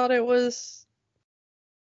 tactically, I thought it was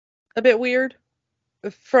a bit weird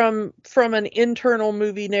from an internal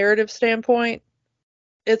movie narrative standpoint.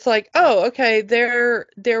 It's like, oh, okay,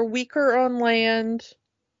 they're weaker on land.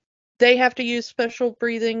 They have to use special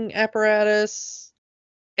breathing apparatus,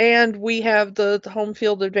 and we have the home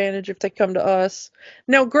field advantage if they come to us.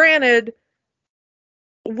 Now, granted,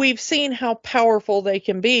 we've seen how powerful they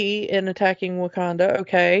can be in attacking Wakanda,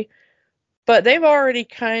 okay, but they've already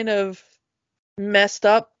kind of messed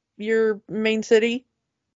up your main city,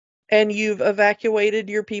 and you've evacuated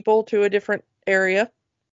your people to a different area.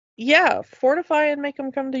 Yeah, fortify and make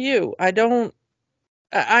them come to you. I know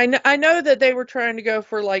that they were trying to go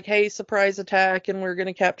for like, hey, surprise attack, and we're going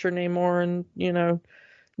to capture Namor and,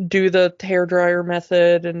 do the hairdryer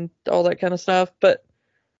method and all that kind of stuff, but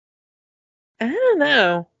I don't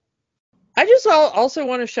know. I just also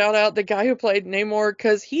want to shout out the guy who played Namor,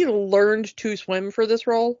 because he learned to swim for this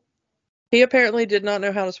role. He apparently did not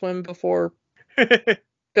know how to swim before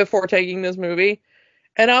taking this movie.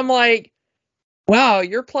 And I'm like, wow,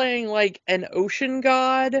 you're playing like an ocean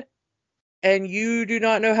god and you do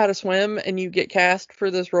not know how to swim, and you get cast for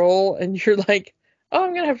this role, and you're like, oh,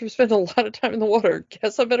 I'm going to have to spend a lot of time in the water.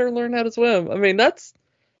 Guess I better learn how to swim. I mean, that's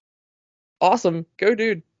awesome. Go,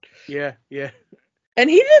 dude. Yeah. And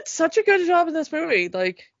he did such a good job in this movie.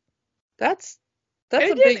 Like, that's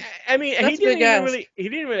a big. I mean, he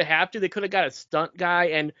didn't really have to. They could have got a stunt guy,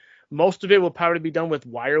 and most of it will probably be done with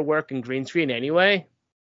wire work and green screen anyway.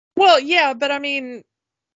 Well, yeah, but I mean,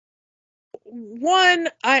 one,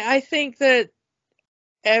 I think that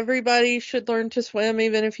everybody should learn to swim,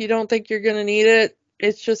 even if you don't think you're going to need it.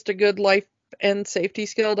 It's just a good life and safety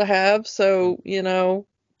skill to have. So,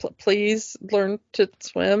 please learn to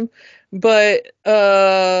swim. But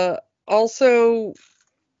also,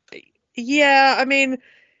 yeah, I mean,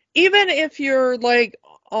 even if you're like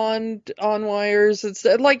on wires, it's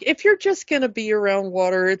like, if you're just going to be around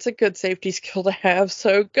water, it's a good safety skill to have.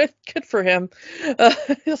 So good for him.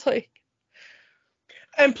 It's like,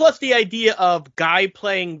 and plus the idea of guy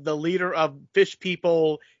playing the leader of fish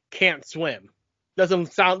people can't swim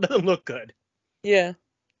doesn't look good. Yeah.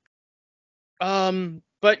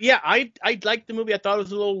 But yeah, I liked the movie. I thought it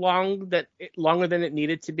was a little longer than it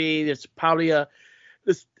needed to be. There's probably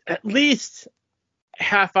this at least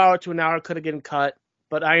half hour to an hour could have been cut,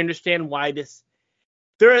 but I understand why this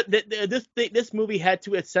movie had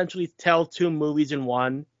to essentially tell two movies in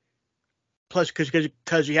one. Plus,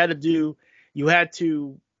 because you had to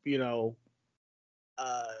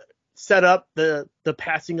set up the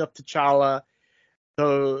passing of T'Challa,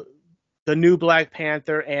 the new Black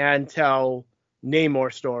Panther, and tell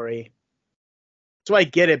Namor story. So I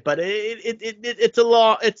get it, but it's a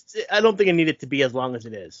long. I don't think it needed to be as long as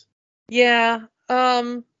it is. Yeah.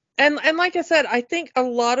 And like I said, I think a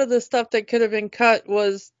lot of the stuff that could have been cut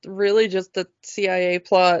was really just the CIA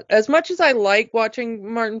plot. As much as I like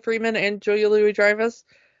watching Martin Freeman and Julia Louis-Dreyfus,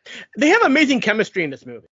 they have amazing chemistry in this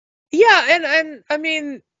movie. Yeah, and I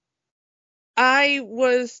mean, it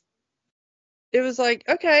was like,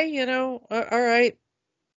 okay, all right.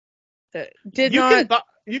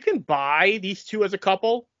 You can buy these two as a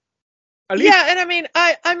couple. Yeah, and I mean,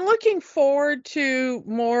 I'm looking forward to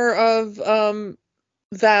more of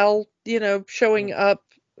Val, showing up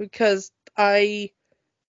because I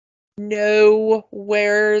know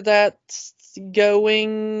where that's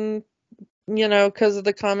going, because of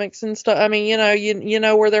the comics and stuff. I mean, you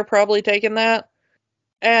know where they're probably taking that.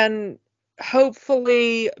 And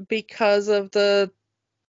hopefully because of the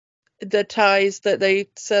ties that they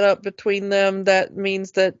set up between them, that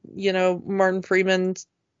means that, Martin Freeman's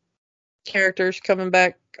character's coming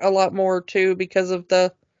back a lot more too because of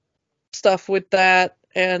the stuff with that.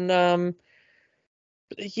 And I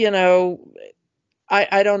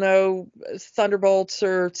don't know, Thunderbolts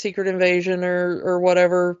or Secret Invasion or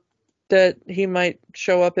whatever that he might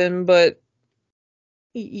show up in, but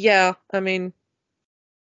yeah, I mean,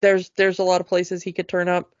 there's a lot of places he could turn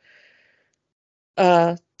up.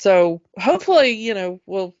 So hopefully,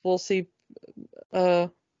 we'll see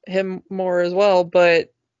him more as well,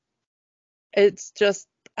 but it's just,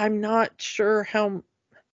 I'm not sure how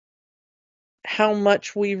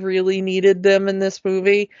much we really needed them in this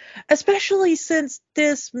movie, especially since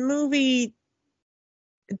this movie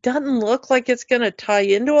doesn't look like it's going to tie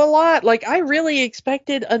into a lot. Like, I really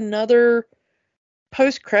expected another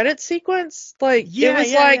post-credit sequence. Like, it was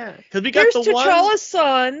because we got here's T'Challa's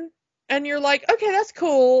son, and you're like, okay, that's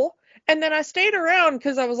cool. And then I stayed around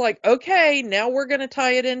because I was like, okay, now we're going to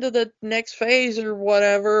tie it into the next phase or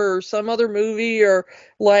whatever, or some other movie, or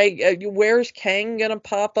like, where's Kang going to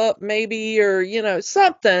pop up maybe, or,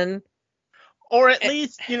 something. Or at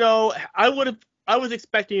least, I was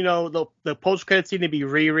expecting, the post-credit scene to be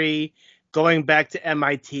Riri going back to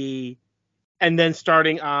MIT and then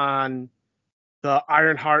starting on the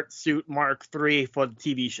Ironheart suit Mark III for the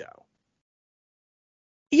TV show.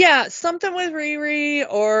 Yeah, something with Riri,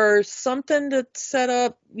 or something to set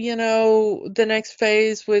up, the next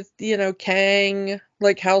phase with, Kang.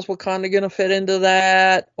 Like, how's Wakanda gonna fit into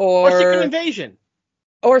that? Or Secret Invasion.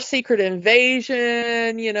 Or Secret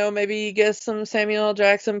Invasion, maybe you get some Samuel L.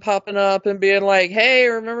 Jackson popping up and being like, hey,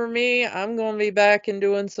 remember me? I'm gonna be back and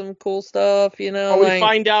doing some cool stuff, Or we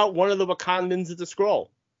find out one of the Wakandans is a Skrull.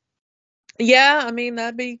 Yeah, I mean,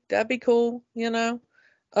 that'd be cool,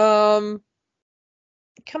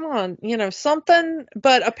 come on, something.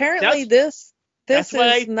 But apparently this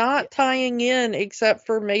is not tying in, except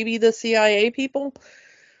for maybe the CIA people.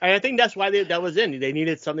 I think that's why that was in. They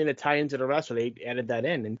needed something to tie into the rest, so they added that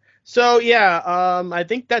in. And so, yeah, I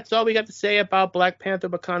think that's all we got to say about Black Panther: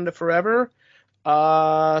 Wakanda Forever.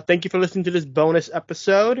 Thank you for listening to this bonus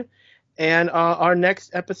episode. And our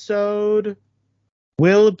next episode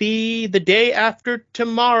will be the day after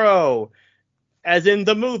tomorrow, as in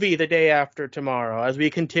the movie The Day After Tomorrow, as we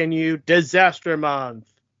continue Disaster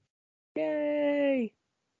Month. Yay!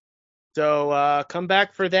 So come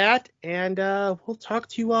back for that, and we'll talk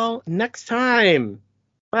to you all next time.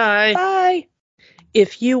 Bye. Bye.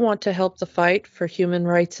 If you want to help the fight for human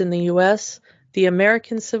rights in the U.S., the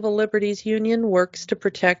American Civil Liberties Union works to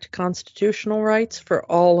protect constitutional rights for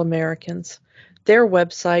all Americans. Their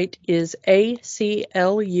website is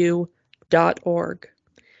aclu.org.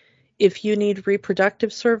 If you need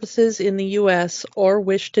reproductive services in the U.S. or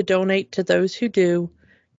wish to donate to those who do,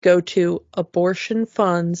 go to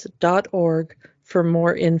abortionfunds.org for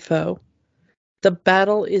more info. The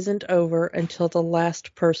battle isn't over until the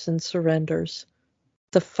last person surrenders.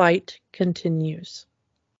 The fight continues.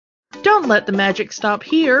 Don't let the magic stop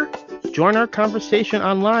here. Join our conversation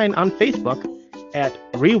online on Facebook at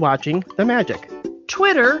Rewatching the Magic,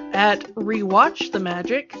 Twitter at Rewatch the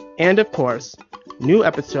Magic, and of course, new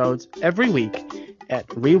episodes every week at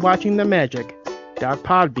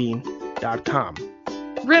rewatchingthemagic.podbean.com.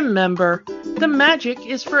 Remember, the magic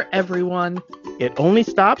is for everyone. It only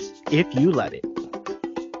stops if you let it.